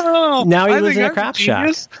genius. Oh, now he lives in a crap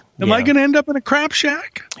shack. Am I going to end up in a crap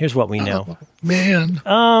shack? Here's what we know. Oh,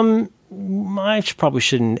 man. I probably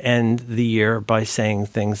shouldn't end the year by saying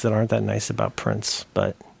things that aren't that nice about Prince,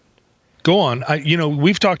 but go on.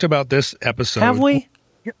 We've talked about this episode. Have we?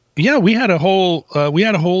 Yeah, we had a whole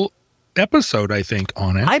episode, I think,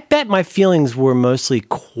 on it. I bet my feelings were mostly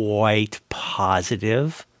quite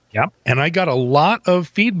positive. Yeah, and I got a lot of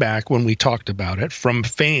feedback when we talked about it from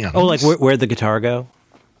fans. Oh, like where'd the guitar go?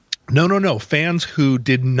 No. Fans who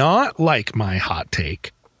did not like my hot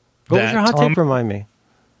take. What was your hot take? Remind me.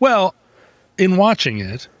 Well, in watching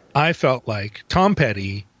it, I felt like Tom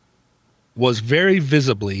Petty was very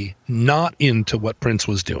visibly not into what Prince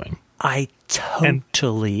was doing. I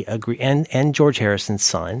totally agree. And George Harrison's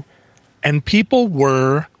son. And people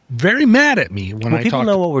were very mad at me when I talked. People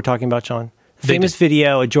know what we're talking about, Sean. Famous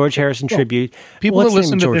video, a George Harrison tribute. People that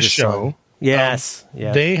listen to this show, yes,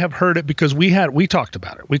 they have heard it because we talked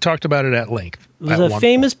about it. We talked about it at length. It was a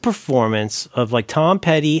famous performance of like Tom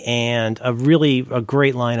Petty and a great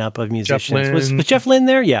lineup of musicians. Was Jeff Lynne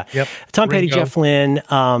there? Yeah. Yep. Tom Petty, Jeff Lynne.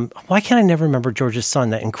 Why can't I never remember George's son,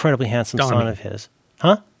 that incredibly handsome son of his?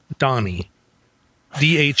 Huh? Donnie.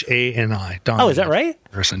 Dhani. Donnie. Oh, is that right?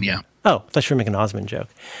 Person, yeah. Oh, I thought you were making an Osmond joke.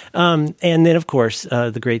 And then, of course,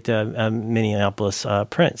 the great Minneapolis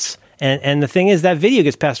Prince. And the thing is, that video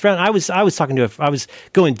gets passed around. I was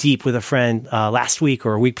going deep with a friend last week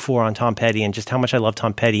or a week before on Tom Petty and just how much I love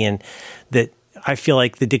Tom Petty, and that I feel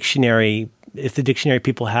like if the dictionary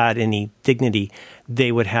people had any dignity,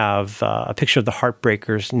 they would have a picture of the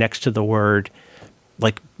Heartbreakers next to the word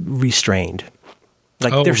like restrained.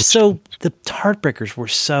 Like the Heartbreakers were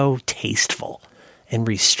so tasteful and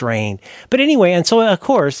restrained. But anyway, and so of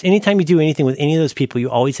course, anytime you do anything with any of those people, you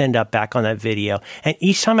always end up back on that video. And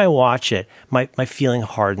each time I watch it, my feeling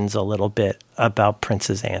hardens a little bit about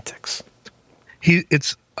Prince's antics.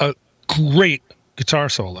 It's a great guitar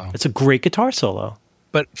solo. It's a great guitar solo.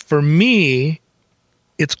 But for me,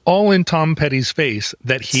 it's all in Tom Petty's face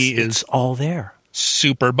that it's all there.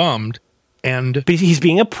 Super bummed. But he's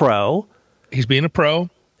being a pro. He's being a pro.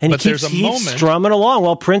 And he keeps strumming along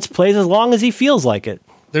while Prince plays as long as he feels like it.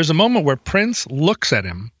 There's a moment where Prince looks at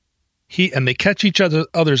him, and they catch each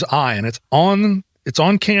other's eye, and it's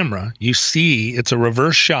on camera. You see, it's a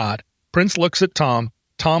reverse shot. Prince looks at Tom.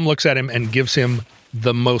 Tom looks at him and gives him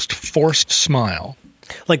the most forced smile.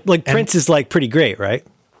 Like Prince is like pretty great, right?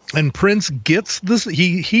 And Prince gets this.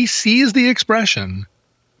 He sees the expression,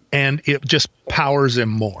 and it just powers him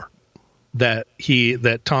more. That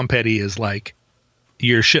Tom Petty is like,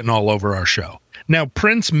 you're shitting all over our show. Now,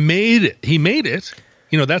 Prince made it. He made it.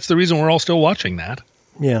 That's the reason we're all still watching that.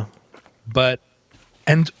 Yeah. But,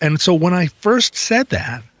 and so when I first said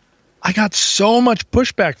that, I got so much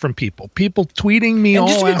pushback from people tweeting me all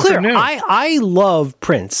afternoon. Just to be clear, I love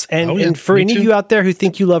Prince. And for any of you out there who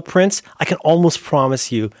think you love Prince, I can almost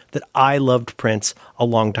promise you that I loved Prince a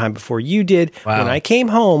long time before you did. Wow. When I came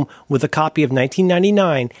home with a copy of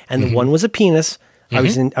 1999 and the one was a penis, I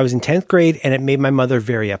was in 10th grade, and it made my mother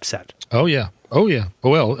very upset. Oh yeah.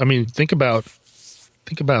 Well, I mean, think about.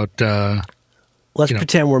 Let's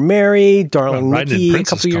pretend we're married. Darling Nikki. A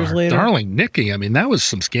couple years later. Darling Nikki. I mean, that was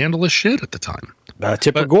some scandalous shit at the time.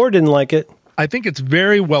 Tipper Gore didn't like it. I think it's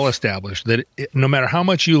very well established that no matter how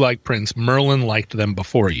much you like Prince, Merlin liked them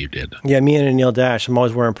before you did. Yeah, me and Anil Dash. I'm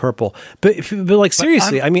always wearing purple. But like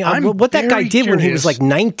seriously, what that guy did when he was like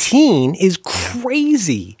 19 is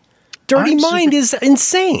crazy. Dirty Mind is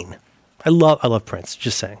insane. I love Prince.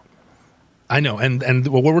 Just saying. I know, and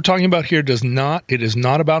what we're talking about here is not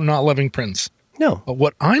about not loving Prince. No. But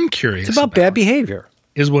what I'm curious about bad behavior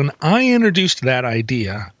is when I introduced that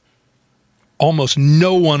idea, almost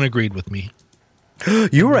no one agreed with me.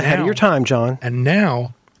 You were ahead of your time, John. And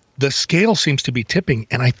now the scale seems to be tipping.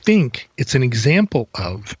 And I think it's an example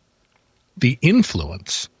of the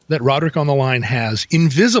influence that Roderick on the Line has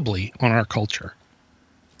invisibly on our culture.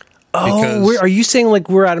 Oh, are you saying like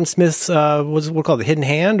we're Adam Smith's, what's it called, The Hidden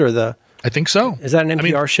Hand or the... I think so. Is that an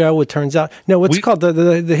NPR show? It turns out. No, what's it called?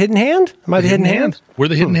 The Hidden Hand? Am I the Hidden Hand? We're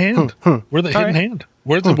the Hidden Hand. We're the Hidden Hand.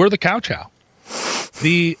 We're the cow chow.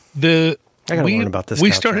 I gotta learn about this.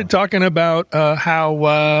 We started talking about how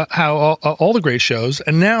all the great shows,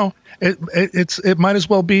 and now it might as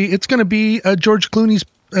well be. It's going to be George Clooney's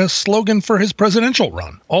slogan for his presidential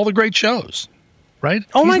run. All the great shows. Right?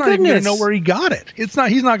 Oh, my goodness. He's not even going to know where he got it. He's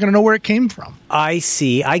not going to know where it came from. I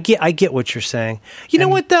see. I get what you're saying. You know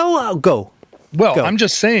what, though? Go. Well, I'm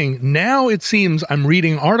just saying, now it seems I'm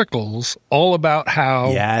reading articles all about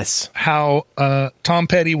how Tom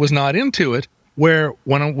Petty was not into it, where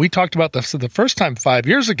when we talked about this the first time 5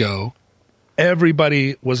 years ago,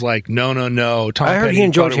 everybody was like, no. Tom I heard Petty he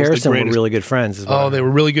and George Harrison were really good friends as well. Oh, they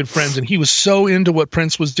were really good friends, and he was so into what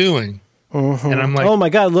Prince was doing. Mm-hmm. And I'm like, oh my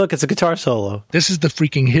God, look, it's a guitar solo. This is the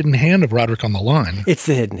freaking hidden hand of Roderick on the Line. It's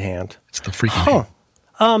the hidden hand. It's the freaking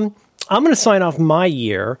hand. I'm going to sign off my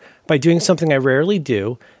year by doing something I rarely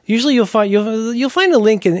do. Usually you'll find a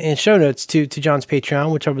link in show notes to John's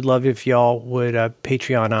Patreon, which I would love if y'all would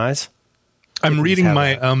Patreonize. I'm reading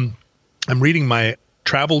my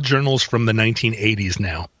travel journals from the 1980s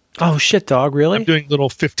now. Oh shit, dog! Really? I'm doing little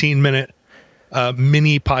 15-minute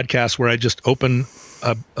mini podcasts where I just open.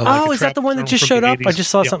 Is that the one that just showed up? 80s. I just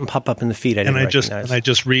saw something pop up in the feed. I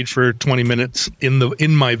just read for 20 minutes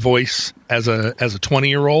in my voice as a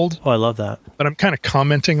 20-year-old. Oh, I love that. But I'm kind of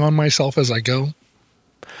commenting on myself as I go.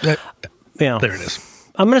 There it is.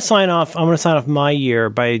 I'm going to sign off. My year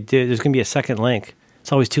by there's going to be a second link.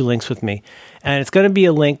 It's always two links with me, and it's going to be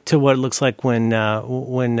a link to what it looks like when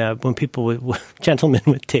people gentlemen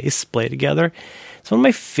with tastes play together. It's one of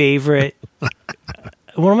my favorite.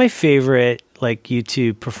 Like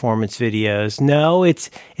YouTube performance videos. No,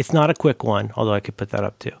 it's not a quick one, although I could put that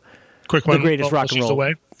up too. Quick one. The greatest rock and roll.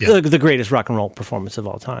 Away? Yeah. The greatest rock and roll performance of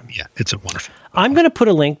all time. Yeah, it's a wonderful. I'm going to put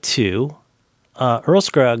a link to Earl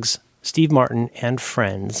Scruggs, Steve Martin, and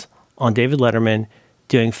friends on David Letterman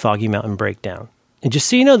doing Foggy Mountain Breakdown. And just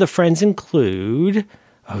so you know, the friends include,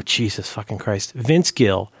 oh Jesus fucking Christ, Vince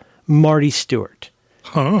Gill, Marty Stewart,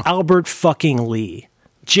 Albert fucking Lee,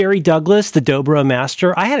 Jerry Douglas, the dobro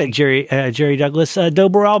master. I had a Jerry Douglas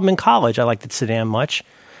dobro album in college. I liked it so damn much.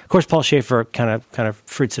 Of course, Paul Schaefer kind of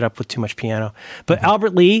fruits it up with too much piano. But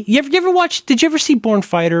Albert Lee, you ever watch? Did you ever see Born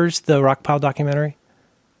Fighters, the Rockpile documentary?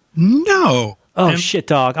 No. Oh shit,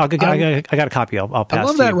 dog! I got a copy. I'll pass. I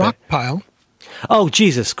love that Rockpile. Oh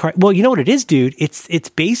Jesus Christ! Well, you know what it is, dude. It's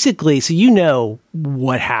basically so you know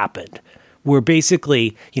what happened. We're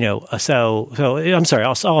basically, so I'm sorry,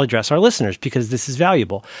 I'll address our listeners because this is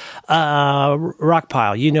valuable.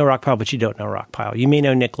 Rockpile, you know Rockpile, but you don't know Rockpile. You may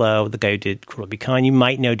know Nick Lowe, the guy who did Cruel to Be Kind. You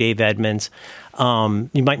might know Dave Edmunds.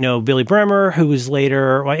 You might know Billy Bremer, who was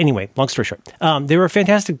later, well, anyway, long story short. They were a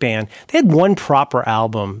fantastic band. They had one proper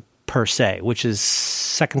album per se, which is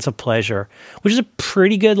Seconds of Pleasure, which is a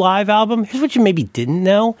pretty good live album. Here's what you maybe didn't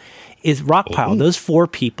know. Is Rockpile, those four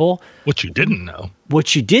people. What you didn't know.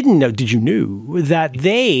 Did you know that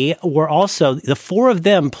they were also, the four of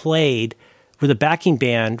them played with a backing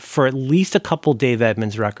band for at least a couple Dave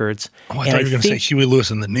Edmunds records. Oh, I thought you were going to say Huey Lewis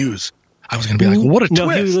in the News. I was going to be like, what a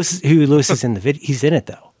twist. Huey Lewis is in the video. He's in it,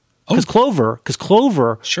 though. Because Clover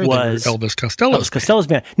sure, was Elvis Costello's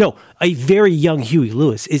band. No, a very young Huey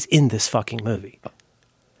Lewis is in this fucking movie.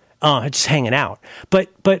 Just hanging out. But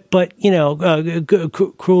cruel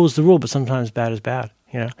is the rule, but sometimes bad is bad,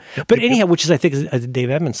 Yep, but anyhow, which is, I think, is a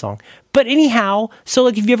Dave Edmunds song. But anyhow, so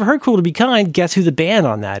like if you ever heard Cruel to Be Kind, guess who the band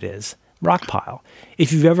on that is? Rockpile.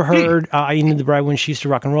 If you've ever heard the Bride When She Used to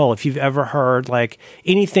Rock and Roll, if you've ever heard like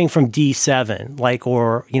anything from D7, like,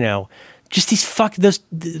 or, just those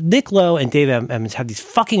Nick Lowe and Dave Edmunds have these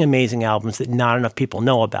fucking amazing albums that not enough people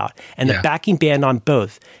know about. And the backing band on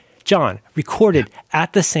both, John, recorded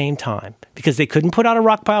at the same time because they couldn't put out a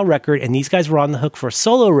Rockpile record and these guys were on the hook for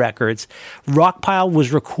solo records. Rockpile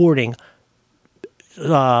was recording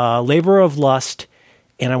Labor of Lust,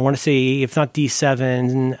 and I want to say, if not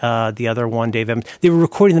D7, the other one, Dave Edmunds, they were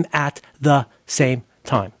recording them at the same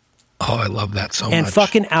time. Oh, I love that so much. And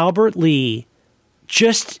fucking Albert Lee,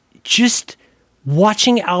 just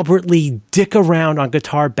watching Albert Lee dick around on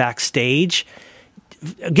guitar backstage.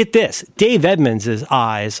 Get this, Dave Edmunds'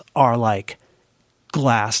 eyes are like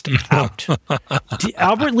glassed out.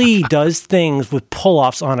 Albert Lee does things with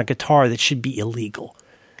pull-offs on a guitar that should be illegal.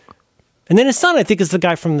 And then his son, I think, is the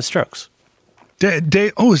guy from The Strokes.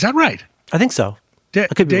 Dave, oh, is that right? I think so.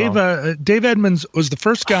 Dave Edmunds was the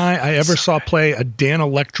first guy I ever saw play a Dan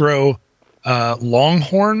Electro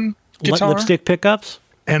Longhorn guitar. Lipstick pickups.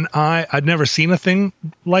 And I'd never seen a thing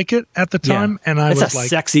like it at the time. Yeah. And I was like,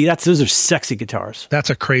 sexy. Those are sexy guitars. That's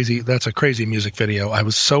a crazy music video. I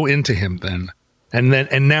was so into him then.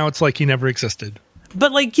 And now it's like he never existed.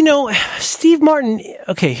 But Steve Martin,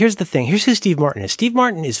 okay, here's the thing. Here's who Steve Martin is. Steve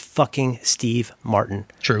Martin is fucking Steve Martin.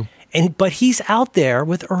 True. But he's out there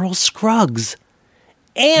with Earl Scruggs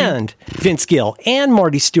and Vince Gill and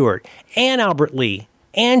Marty Stewart and Albert Lee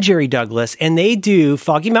and Jerry Douglas, and they do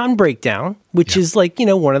Foggy Mountain Breakdown, which is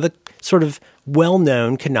one of the sort of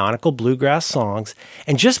well-known canonical bluegrass songs.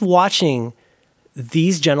 And just watching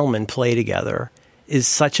these gentlemen play together is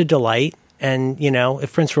such a delight. And,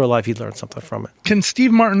 if Prince were alive, he'd learn something from it. Can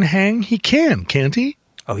Steve Martin hang? He can, can't he?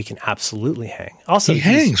 Oh, he can absolutely hang. Also, he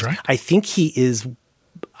hangs, right? I think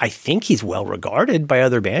he's well regarded by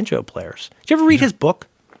other banjo players. Did you ever read his book?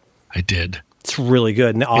 I did. It's really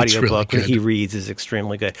good. And the audiobook that he reads is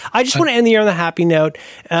extremely good. I just want to end the year on a happy note.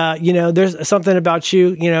 There's something about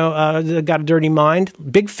you, Got a Dirty Mind.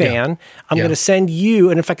 Big fan. Yeah. I'm going to send you,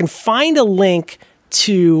 and if I can find a link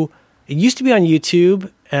to, it used to be on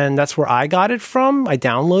YouTube, and that's where I got it from. I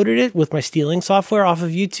downloaded it with my stealing software off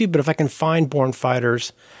of YouTube. But if I can find Born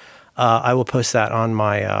Fighters, I will post that on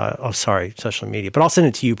my, social media. But I'll send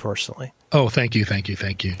it to you personally. Oh, thank you.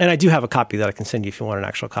 And I do have a copy that I can send you if you want an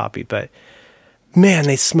actual copy. But man,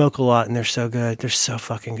 they smoke a lot and they're so good. They're so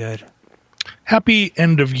fucking good. Happy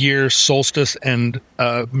end of year solstice and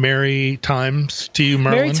merry times to you,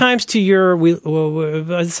 Merlin. Merry times to your.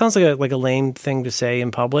 It sounds like a lame thing to say in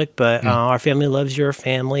public, but our family loves your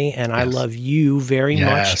family, and I love you very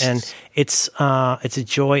much. And it's a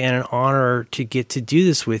joy and an honor to get to do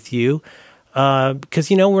this with you, because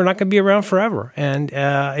we're not going to be around forever, and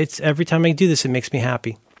it's every time I do this, it makes me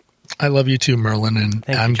happy. I love you too, Merlin, and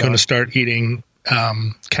I'm going to start eating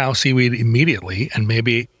cow seaweed immediately, and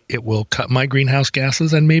maybe it will cut my greenhouse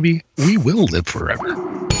gases, and maybe we will live forever.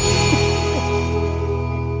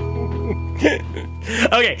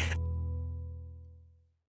 Okay.